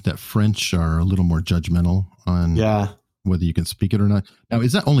that French are a little more judgmental on whether you can speak it or not. Now,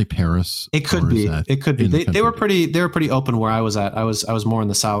 is that only Paris? It could be. It could be. They were pretty open where I was at. I was more in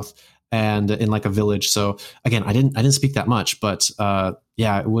the south and in like a village. So again, I didn't speak that much, but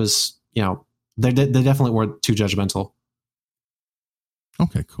it was, they definitely weren't too judgmental.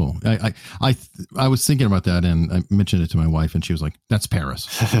 Okay, cool. I was thinking about that, and I mentioned it to my wife, and she was like, "That's Paris."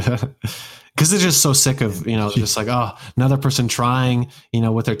 Because they're just so sick of, just like, oh, another person trying,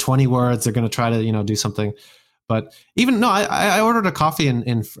 with their 20 words, they're going to try to, do something. But I ordered a coffee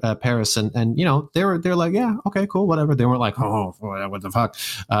in Paris, and they're like, yeah, okay, cool, whatever. They weren't like, oh, what the fuck.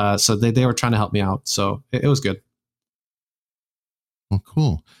 So they were trying to help me out. So it was good. Well,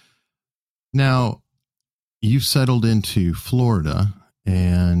 cool. Now you've settled into Florida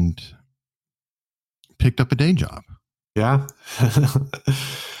and picked up a day job. Yeah.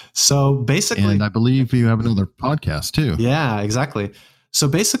 So basically, and I believe you have another podcast too. Yeah, exactly. So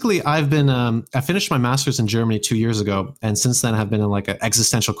basically, I've been, I finished my master's in Germany 2 years ago. And since then I've been in like an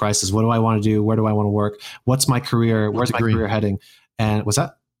existential crisis. What do I want to do? Where do I want to work? What's my career? Where's my career heading? And what's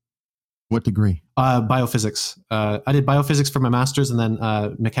that? What degree? Biophysics. I did biophysics for my master's, and then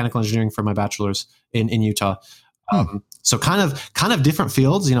mechanical engineering for my bachelor's in Utah. So kind of different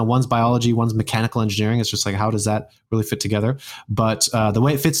fields, one's biology, one's mechanical engineering. It's just like, how does that really fit together? But the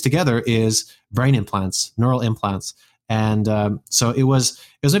way it fits together is brain implants, neural implants. And so it was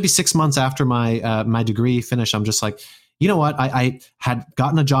maybe 6 months after my degree finished. I'm just like, you know what? I had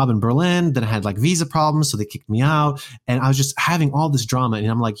gotten a job in Berlin, then I had like visa problems, so they kicked me out, and I was just having all this drama. And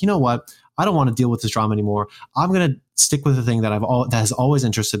I'm like, you know what? I don't want to deal with this drama anymore. I'm going to stick with the thing that that has always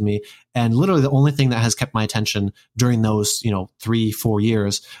interested me, and literally the only thing that has kept my attention during those 3-4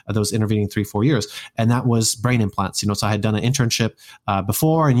 years, those intervening 3-4 years, and that was brain implants. So I had done an internship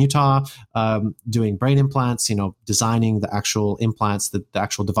before in Utah doing brain implants, designing the actual implants, the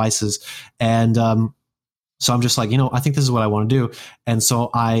actual devices, and so I'm just like, I think this is what I want to do, and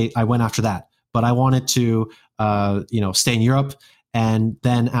so I went after that. But I wanted to stay in Europe. And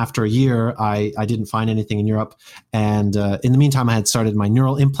then after a year, I didn't find anything in Europe. And in the meantime, I had started my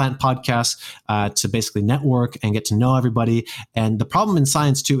neural implant podcast to basically network and get to know everybody. And the problem in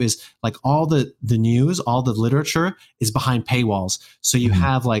science too is like all the news, all the literature is behind paywalls. So you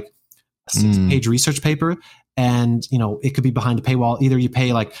have like a 6-page research paper, and it could be behind a paywall. Either you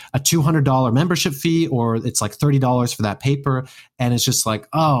pay like a $200 membership fee, or it's like $30 for that paper. And it's just like,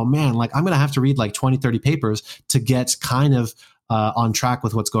 oh man, like I'm going to have to read like 20-30 papers to get kind of on track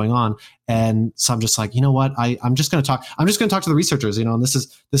with what's going on. And so I'm just like, you know what? I'm just going to talk to the researchers, and this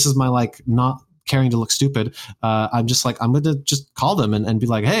is my like not caring to look stupid. I'm just like, I'm going to just call them and be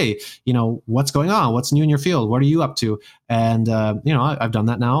like, hey, what's going on? What's new in your field? What are you up to? And, I've done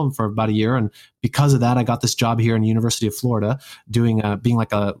that now for about a year. And because of that, I got this job here in the University of Florida doing, being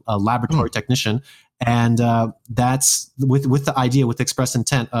like a laboratory technician. And that's with the idea, with the express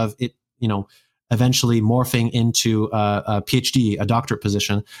intent of it, eventually morphing into a PhD, a doctorate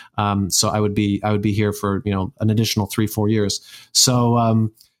position. So I would be here for an additional 3-4 years.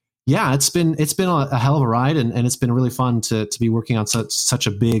 So it's been a hell of a ride, and it's been really fun to be working on such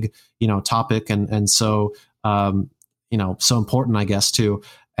a big topic, and so so important, I guess, too.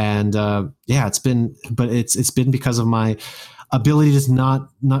 And it's been because of my ability to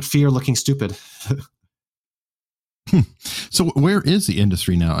not fear looking stupid. So where is the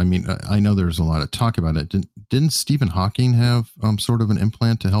industry now? I mean, I know there's a lot of talk about it. Didn't Stephen Hawking have sort of an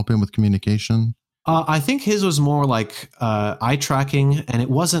implant to help him with communication? I think his was more like eye tracking, and it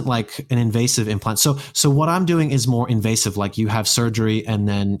wasn't like an invasive implant. So what I'm doing is more invasive. Like you have surgery, and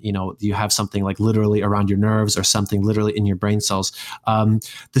then you have something like literally around your nerves, or something literally in your brain cells.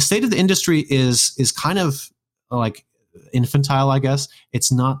 The state of the industry is kind of like infantile, I guess.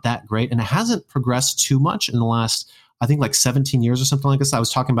 It's not that great, and it hasn't progressed too much in the last, I think, like 17 years or something like this. I was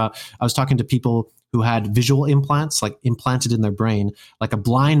talking to people who had visual implants, like implanted in their brain. Like a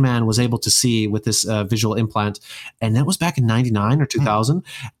blind man was able to see with this visual implant, and that was back in '99 or 2000.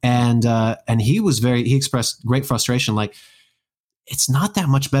 And he expressed great frustration, like, it's not that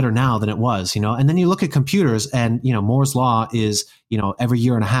much better now than it was, And then you look at computers, and Moore's law is, every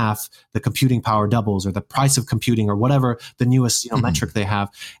year and a half the computing power doubles, or the price of computing, or whatever the newest metric they have.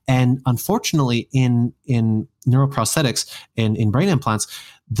 And unfortunately, in neuroprosthetics, in brain implants,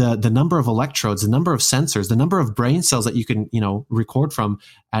 the number of electrodes, the number of sensors, the number of brain cells that you can record from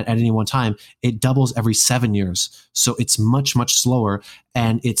at any one time, it doubles every 7 years. So it's much slower,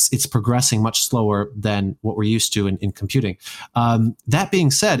 and it's progressing much slower than what we're used to in computing. That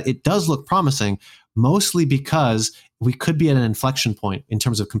being said, it does look promising, mostly because we could be at an inflection point in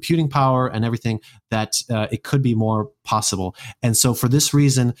terms of computing power and everything, that it could be more possible. And so for this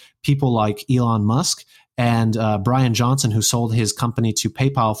reason, people like Elon Musk and Brian Johnson, who sold his company to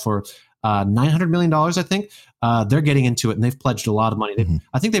PayPal for $900 million, I think, they're getting into it, and they've pledged a lot of money.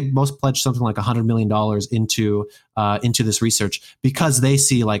 I think they most pledged something like $100 million into this research, because they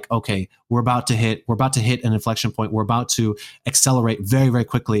see, like, okay, we're about to hit an inflection point. We're about to accelerate very, very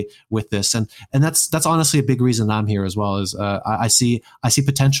quickly with this, and that's honestly a big reason I'm here as well. Is I see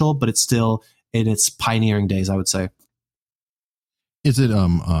potential, but it's still in its pioneering days, I would say. Is it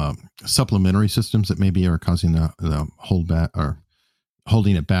supplementary systems that maybe are causing the hold back, or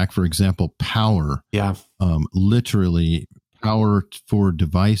holding it back? For example, power. Yeah. Literally, power for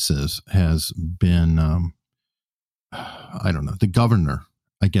devices has been, I don't know, the governor,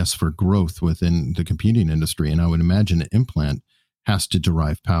 I guess, for growth within the computing industry. And I would imagine an implant has to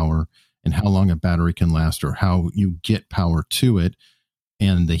derive power, and how long a battery can last, or how you get power to it,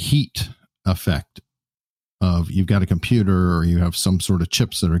 and the heat effect of, you've got a computer, or you have some sort of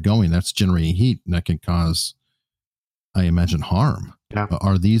chips that are going, that's generating heat, and that can cause, I imagine, harm. Yeah.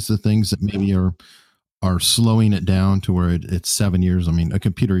 Are these the things that maybe are slowing it down to where it's 7 years? I mean, a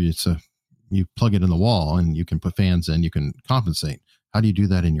computer, you plug it in the wall and you can put fans in, you can compensate. How do you do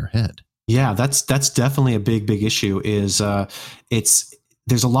that in your head? Yeah, that's definitely a big issue.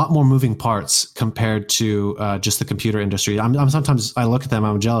 There's a lot more moving parts compared to just the computer industry. I'm sometimes, I look at them,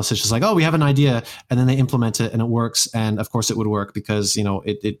 I'm jealous. It's just like, oh, we have an idea, and then they implement it and it works. And of course it would work, because,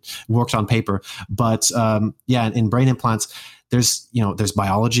 it worked on paper. But in brain implants, there's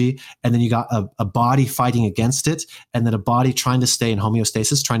biology, and then you got a body fighting against it, and then a body trying to stay in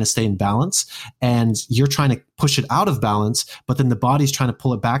homeostasis, trying to stay in balance, and you're trying to push it out of balance, but then the body's trying to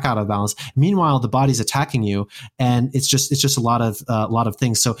pull it back out of balance. Meanwhile, the body's attacking you, and it's just a lot of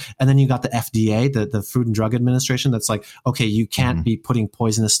things. So, and then you got the FDA, the Food and Drug Administration, that's like, okay, you can't be putting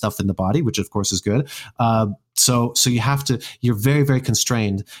poisonous stuff in the body, which of course is good. So you're very, very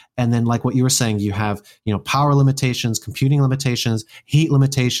constrained. And then, like what you were saying, you have, power limitations, computing limitations, heat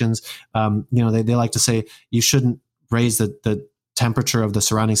limitations. They like to say you shouldn't raise the temperature of the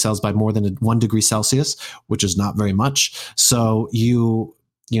surrounding cells by more than 1 degree Celsius, which is not very much. So you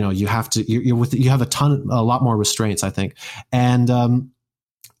have a lot more restraints, I think. And,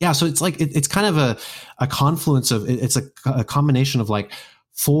 so it's like, it's kind of a confluence of, it's a combination of like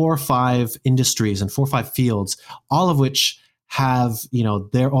 4 or 5 industries and 4 or 5 fields, all of which have,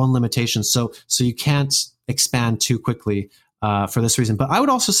 their own limitations. So you can't expand too quickly for this reason. But I would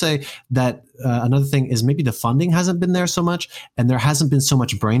also say that another thing is maybe the funding hasn't been there so much, and there hasn't been so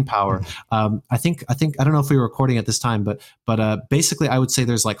much brain power. I think I don't know if we were recording at this time, but basically I would say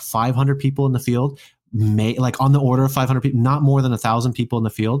there's like 500 people in the field. Like on the order of 500 people, not more than 1,000 people in the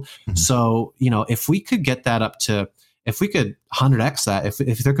field. So, if we could get that up to, if we could 100x that, if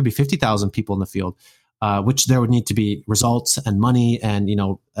there could be 50,000 people in the field, which there would need to be results and money and,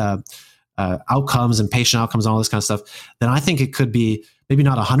 outcomes and patient outcomes and all this kind of stuff, then I think it could be maybe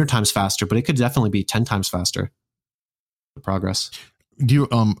not 100 times faster, but it could definitely be 10 times faster progress. Do you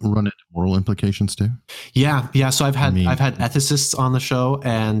run into moral implications too? Yeah. So I've had ethicists on the show,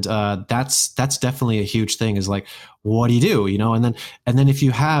 and that's definitely a huge thing. Is like, what do you do? And then if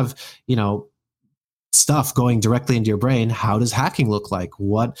you have stuff going directly into your brain, how does hacking look like?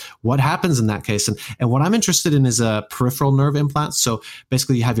 What happens in that case? And what I'm interested in is a peripheral nerve implant. So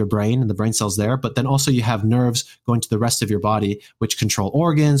basically you have your brain and the brain cells there, but then also you have nerves going to the rest of your body, which control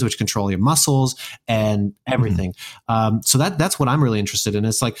organs, which control your muscles and everything. So that's what I'm really interested in.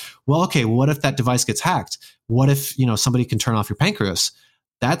 It's like, well, okay, what if that device gets hacked? What if, somebody can turn off your pancreas?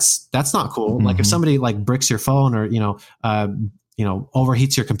 That's not cool. Like if somebody like bricks your phone or,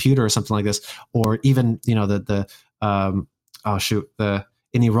 overheats your computer or something like this, or even in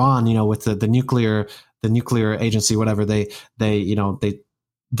Iran, with the nuclear agency, whatever, the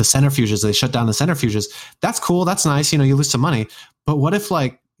centrifuges, they shut down the centrifuges. That's cool. That's nice. You lose some money. But what if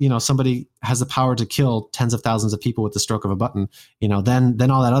somebody has the power to kill tens of thousands of people with the stroke of a button?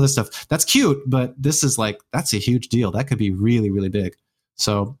 Then all that other stuff, that's cute, but this is that's a huge deal. That could be really, really big.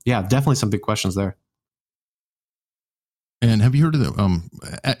 So yeah, definitely some big questions there. And have you heard of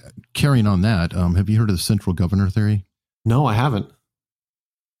the, carrying on that, have you heard of the central governor theory? No, I haven't.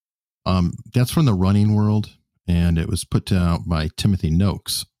 That's from the running world, and it was put out by Timothy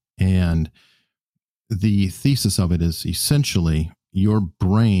Noakes. And the thesis of it is essentially your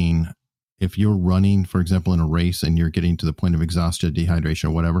brain, if you're running, for example, in a race and you're getting to the point of exhaustion, dehydration,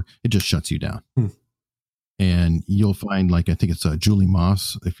 or whatever, it just shuts you down. And you'll find, I think it's Julie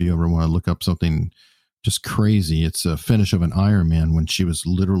Moss, if you ever want to look up something just crazy. It's a finish of an Ironman when she was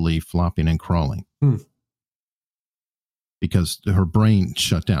literally flopping and crawling because her brain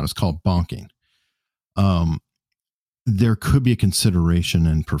shut down. It's called bonking. There could be a consideration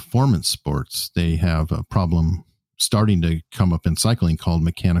in performance sports. They have a problem starting to come up in cycling called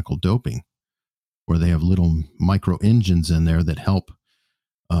mechanical doping, where they have little micro engines in there that help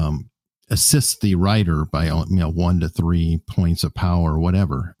assist the rider by 1 to 3 points of power or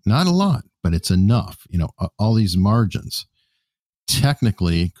whatever. Not a lot, but it's enough. All these margins.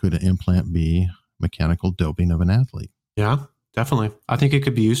 Technically, could an implant be mechanical doping of an athlete? Yeah, definitely. I think it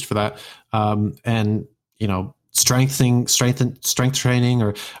could be used for that. And strength training,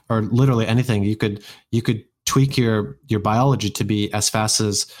 or literally anything. You could tweak your biology to be as fast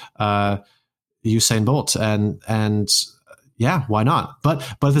as Usain Bolt, and yeah, why not? But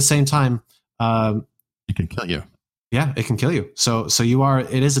at the same time, it can kill you. Yeah, it can kill you. So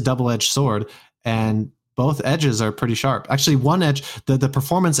it is a double-edged sword, and both edges are pretty sharp. Actually, one edge, the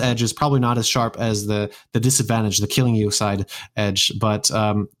performance edge, is probably not as sharp as the disadvantage, the killing you side edge. But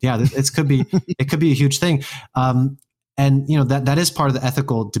it could be a huge thing. And that is part of the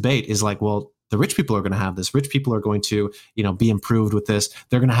ethical debate. Is well, the rich people are going to have this. Rich people are going to, be improved with this.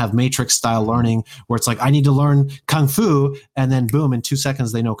 They're going to have Matrix style learning where it's I need to learn Kung Fu, and then boom, in 2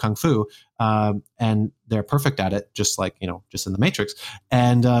 seconds they know Kung Fu, and they're perfect at it, just just in the Matrix.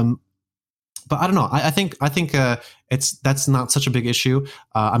 And but I don't know. I think that's not such a big issue.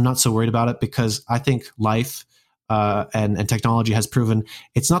 I'm not so worried about it because I think life and technology has proven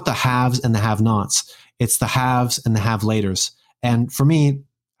it's not the haves and the have-nots. It's the haves and the have-laters. And for me,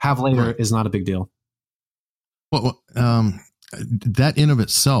 have later is not a big deal. Well, that in of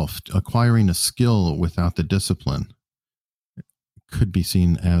itself, acquiring a skill without the discipline, could be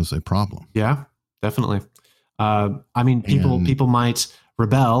seen as a problem. Yeah, definitely. People might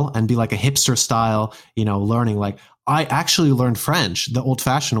rebel and be like a hipster style, learning. I actually learned French the old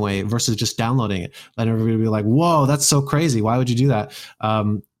fashioned way versus just downloading it. Let everybody be like, whoa, that's so crazy. Why would you do that?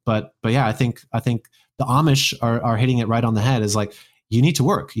 But yeah, I think the Amish are hitting it right on the head. Is you need to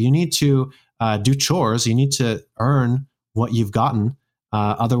work. You need to do chores. You need to earn what you've gotten.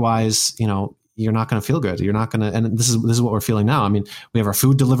 Otherwise, you're not going to feel good. You're not going to. And this is what we're feeling now. I mean, we have our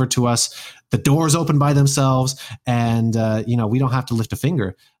food delivered to us. The doors open by themselves, and we don't have to lift a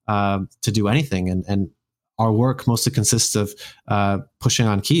finger to do anything. And our work mostly consists of pushing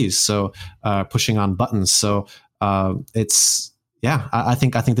on keys, so pushing on buttons. So it's I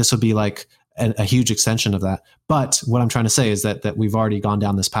think this would be a huge extension of that. But what I'm trying to say is that we've already gone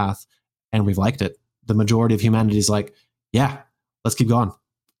down this path and we've liked it. The majority of humanity is yeah, let's keep going.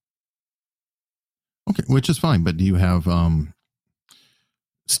 Okay, which is fine. But do you have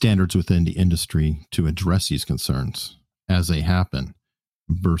standards within the industry to address these concerns as they happen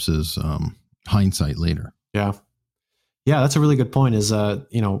versus hindsight later? Yeah, that's a really good point. Is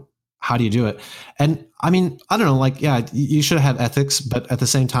how do you do it? And I mean, I don't know. You should have ethics, but at the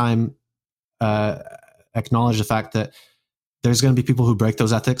same time, acknowledge the fact that there's going to be people who break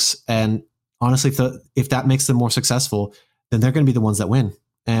those ethics, and honestly, if that makes them more successful, then they're going to be the ones that win,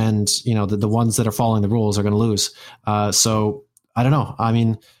 and the ones that are following the rules are going to lose. So I don't know. I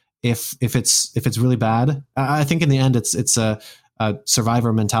mean, if it's really bad, I think in the end it's a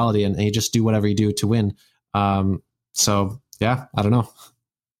survivor mentality, and you just do whatever you do to win. So yeah, I don't know.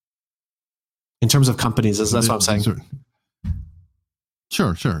 in terms of companies. That's what I'm saying.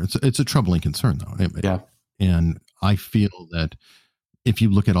 Sure. It's a troubling concern, though. Yeah. And I feel that if you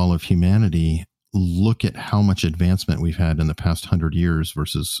look at all of humanity, look at how much advancement we've had in the past 100 years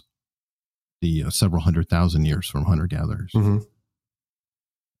versus the several 100,000 years from hunter-gatherers. Mm-hmm.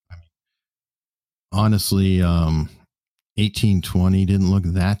 Honestly, 1820 didn't look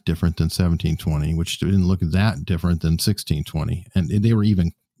that different than 1720, which didn't look that different than 1620. And they were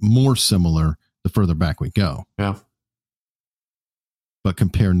even more similar the further back we go. Yeah. But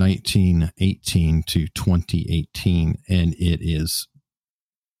compare 1918 to 2018, and it is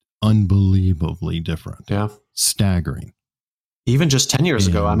unbelievably different. Yeah. Staggering. Even just 10 years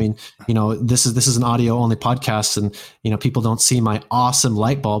ago. I mean, this is an audio only podcast, and, people don't see my awesome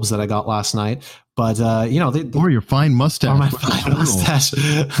light bulbs that I got last night, but, or your fine mustache. Or my fine mustache.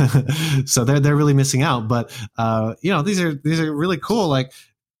 So they're really missing out. But, these are really cool, like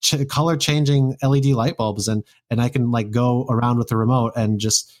color changing LED light bulbs. And I can like go around with the remote and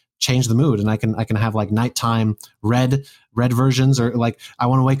just change the mood. And I can have like nighttime red versions, or like I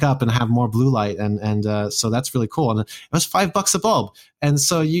want to wake up and have more blue light. And so that's really cool. And it was $5 a bulb. And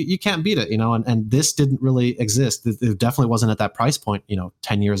so you can't beat it, and this didn't really exist. It definitely wasn't at that price point,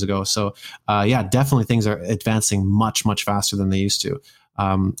 10 years ago. So yeah, definitely things are advancing much, much faster than they used to.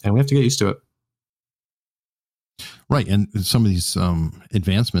 And we have to get used to it. Right. And some of these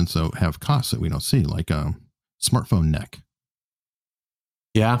advancements have costs that we don't see, like smartphone neck.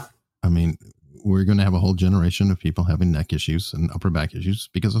 Yeah. I mean, we're going to have a whole generation of people having neck issues and upper back issues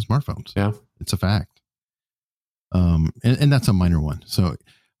because of smartphones. Yeah. It's a fact. And that's a minor one. So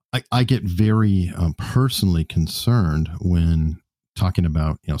I get very personally concerned when talking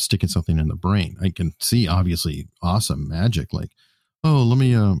about, sticking something in the brain. I can see obviously awesome magic, like, oh, let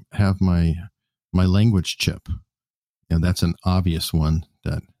me have my language chip. That's an obvious one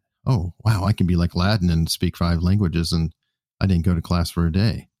that, oh, wow, I can be like Aladdin and speak 5 languages, and I didn't go to class for a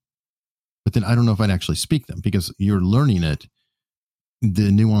day. But then I don't know if I'd actually speak them, because you're learning it,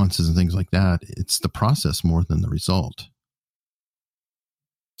 the nuances and things like that. It's the process more than the result.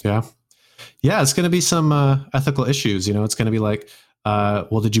 Yeah. Yeah. It's going to be some ethical issues. It's going to be like,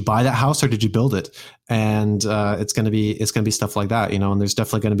 well, did you buy that house or did you build it? And it's going to be stuff like that, and there's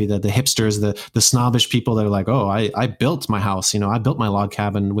definitely going to be the hipsters, the snobbish people that are like, oh, I built my house, I built my log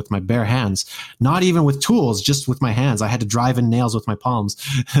cabin with my bare hands, not even with tools, just with my hands. I had to drive in nails with my palms.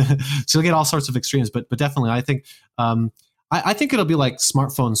 So you'll get all sorts of extremes, but definitely I think I think it'll be like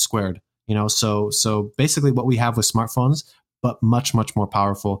smartphones squared, so basically what we have with smartphones, but much, much more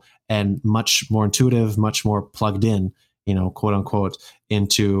powerful and much more intuitive, much more plugged in, quote unquote,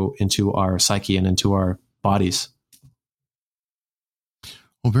 into our psyche and into our bodies.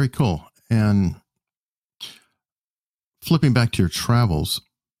 Well, very cool. And flipping back to your travels,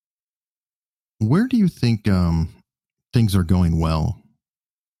 where do you think things are going well,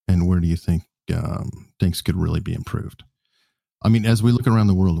 and where do you think things could really be improved? I mean, as we look around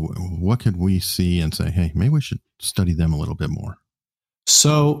the world, what could we see and say, hey, maybe we should study them a little bit more?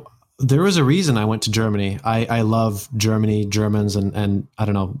 So there was a reason I went to Germany. I love Germany, Germans, and I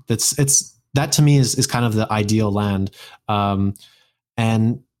don't know. It's that to me is kind of the ideal land.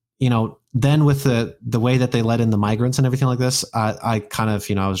 And then with the way that they let in the migrants and everything like this, I kind of,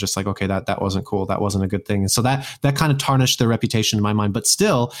 I was just like, okay, that wasn't cool. That wasn't a good thing. And so that kind of tarnished their reputation in my mind. But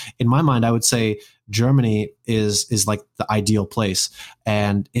still, in my mind, I would say Germany is like the ideal place.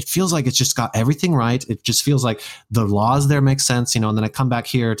 And it feels like it's just got everything right. It just feels like the laws there make sense, and then I come back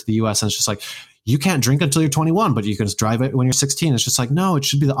here to the US and it's just like, you can't drink until you're 21, but you can just drive it when you're 16. It's just like, no, it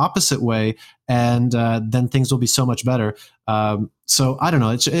should be the opposite way. And then things will be so much better. So I don't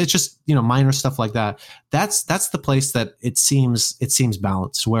know. It's just, minor stuff like that. That's the place that it seems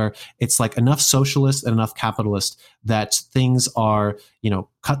balanced, where it's like enough socialist and enough capitalist that things are,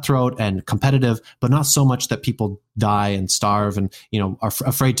 cutthroat and competitive, but not so much that people die and starve and, are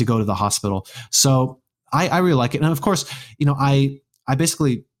afraid to go to the hospital. So I really like it. And of course,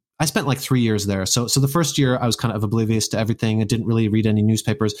 I spent like 3 years there. So the first year I was kind of oblivious to everything. I didn't really read any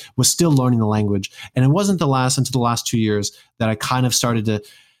newspapers, was still learning the language. And it wasn't until the last 2 years that I kind of started to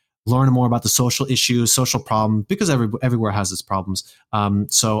learn more about the social issues, social problem, because everywhere has its problems.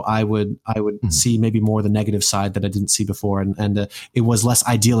 So I would see maybe more the negative side that I didn't see before. And it was less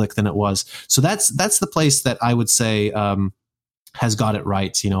idyllic than it was. So that's the place that I would say, has got it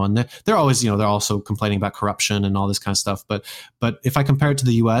right, and they're always, they're also complaining about corruption and all this kind of stuff. But if I compare it to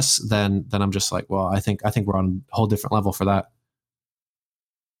the US, then I'm just like, well, I think we're on a whole different level for that.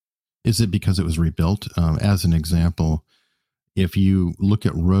 Is it because it was rebuilt? As an example, if you look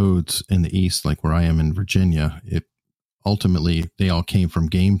at roads in the East, like where I am in Virginia, ultimately they all came from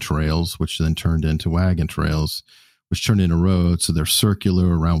game trails, which then turned into wagon trails, which turned into roads. So they're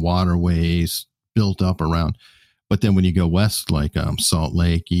circular around waterways, built up around. But then when you go west, like Salt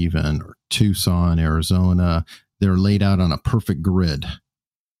Lake even, or Tucson, Arizona, they're laid out on a perfect grid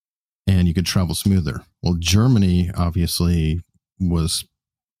and you could travel smoother. Well, Germany obviously was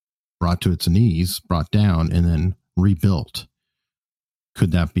brought to its knees, brought down, and then rebuilt.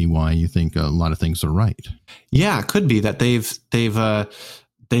 Could that be why you think a lot of things are right? Yeah, it could be that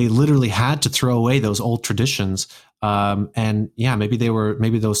they literally had to throw away those old traditions. And yeah, maybe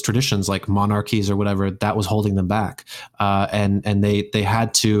those traditions like monarchies or whatever that was holding them back. And they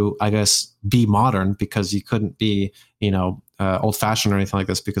had to, I guess, be modern because you couldn't be, old fashioned or anything like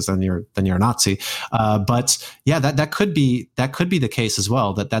this because then you're a Nazi. But yeah, that could be the case as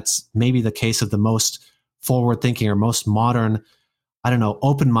well. That's maybe the case of the most forward thinking or most modern, I don't know,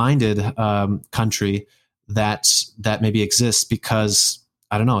 open-minded country that maybe exists because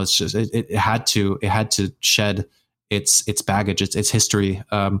I don't know. It's just it had to shed its baggage, its history.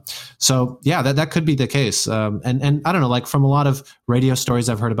 So yeah, that could be the case. And I don't know, like from a lot of radio stories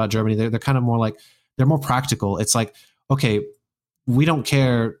I've heard about Germany, they're kind of more like they're more practical. It's like, okay, we don't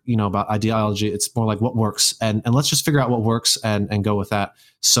care, about ideology. It's more like what works, and let's just figure out what works and go with that.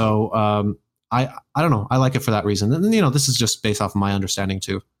 So I don't know. I like it for that reason. And this is just based off of my understanding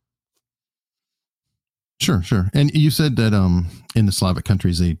too. Sure. And you said that in the Slavic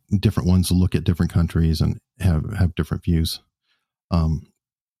countries, different ones look at different countries and have different views.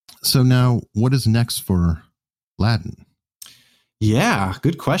 So now, what is next for Ladin? Yeah,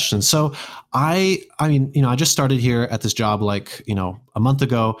 good question. So I just started here at this job like, a month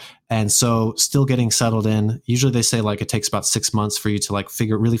ago. And so still getting settled in. Usually they say like it takes about 6 months for you to like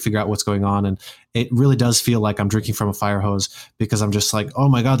really figure out what's going on. And it really does feel like I'm drinking from a fire hose because I'm just like, oh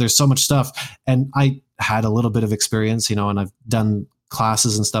my God, there's so much stuff. And I had a little bit of experience, and I've done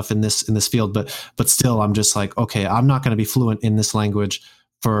classes and stuff in this field, but still I'm just like, okay, I'm not going to be fluent in this language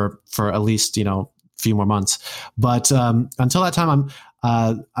for at least, few more months. But until that time,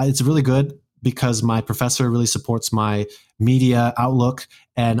 it's really good because my professor really supports my media outlook,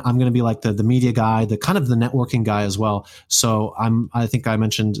 and I'm going to be like the media guy, the kind of the networking guy as well. So I think I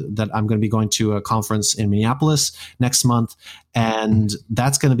mentioned that I'm going to be going to a conference in Minneapolis next month, and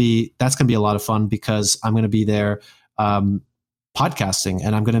that's going to be a lot of fun because I'm going to be there podcasting,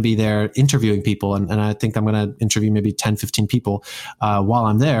 and I'm going to be there interviewing people. And I think I'm going to interview maybe 10, 15 people while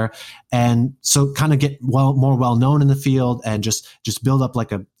I'm there. And so kind of get more well-known in the field and just build up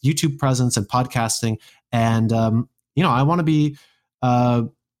like a YouTube presence and podcasting. And, I want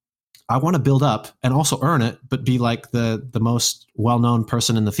to build up and also earn it, but be like the most well-known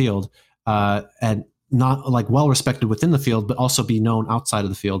person in the field and not like well-respected within the field, but also be known outside of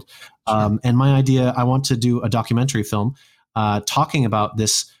the field. Sure. And my idea, I want to do a documentary film talking about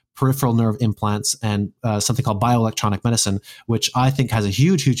this peripheral nerve implants and something called bioelectronic medicine, which I think has a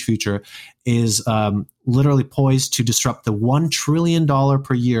huge, huge future, is literally poised to disrupt the $1 trillion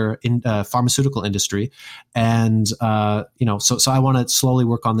per year in pharmaceutical industry. And, so I want to slowly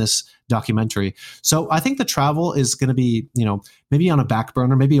work on this documentary. So I think the travel is going to be, maybe on a back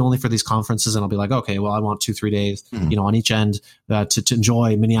burner, maybe only for these conferences. And I'll be like, okay, well, I want 2-3 days, on each end to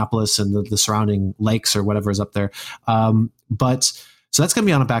enjoy Minneapolis and the surrounding lakes or whatever is up there. So that's going to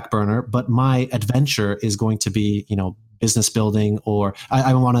be on a back burner, but my adventure is going to be, business building, or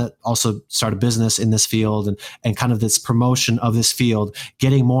I want to also start a business in this field and kind of this promotion of this field,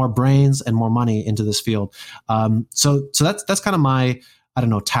 getting more brains and more money into this field. So that's kind of my, I don't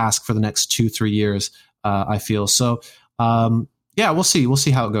know, task for the next 2-3 years, I feel. So, yeah, we'll see. We'll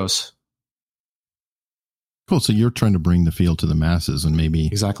see how it goes. Cool. So you're trying to bring the field to the masses and maybe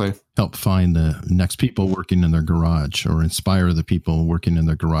exactly help find the next people working in their garage, or inspire the people working in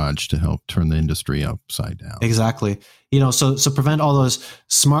their garage to help turn the industry upside down. Exactly. So prevent all those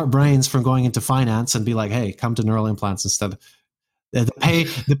smart brains from going into finance and be like, hey, come to neural implants instead.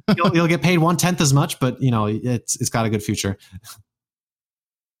 You'll get paid 1/10 as much, but it's got a good future.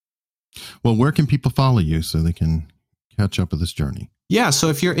 Well, where can people follow you so they can catch up with this journey? Yeah. So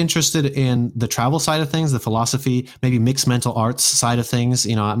if you're interested in the travel side of things, the philosophy, maybe mixed mental arts side of things,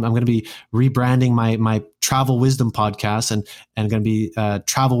 I'm going to be rebranding my Travel Wisdom podcast and going to be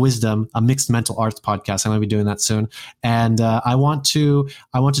Travel Wisdom, a mixed mental arts podcast. I'm going to be doing that soon. And I want to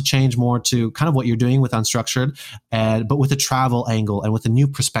change more to kind of what you're doing with Unstructured, but with a travel angle and with a new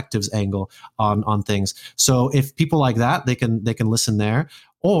perspectives angle on things. So if people like that, they can listen there.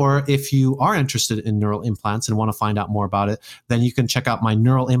 Or if you are interested in neural implants and want to find out more about it, then you can check out my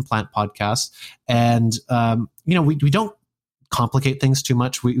Neural Implant podcast. And, we don't complicate things too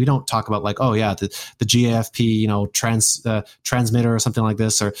much. We don't talk about like, oh yeah, the GAFP, transmitter or something like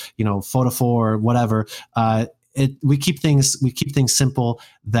this, or, photophore or whatever. We keep things simple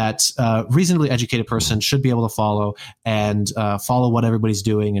that reasonably educated person should be able to follow, and follow what everybody's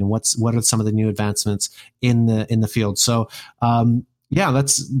doing and what are some of the new advancements in the field. So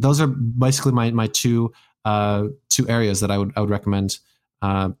those are basically my two areas that I would recommend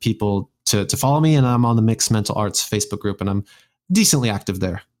people to follow me. And I'm on the Mixed Mental Arts Facebook group, and I'm decently active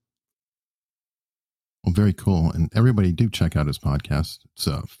there. Well, very cool. And everybody do check out his podcast. It's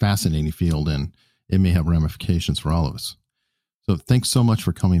a fascinating field, and it may have ramifications for all of us. So thanks so much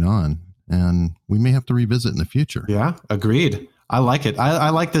for coming on, and we may have to revisit in the future. Yeah, agreed. I like it.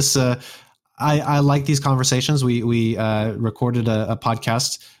 I like this. I like these conversations. We recorded a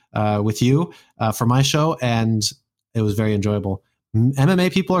podcast with you for my show, and it was very enjoyable.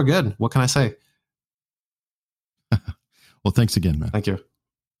 MMA people are good. What can I say? Well, thanks again, man. Thank you.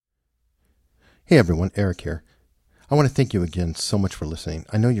 Hey everyone, Eric here. I want to thank you again so much for listening.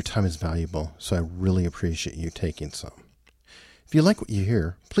 I know your time is valuable, so I really appreciate you taking some. If you like what you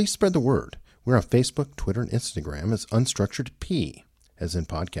hear, please spread the word. We're on Facebook, Twitter, and Instagram as Unstructured P, as in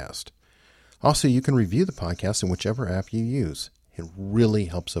podcast. Also, you can review the podcast in whichever app you use. It really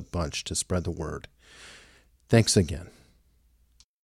helps a bunch to spread the word. Thanks again.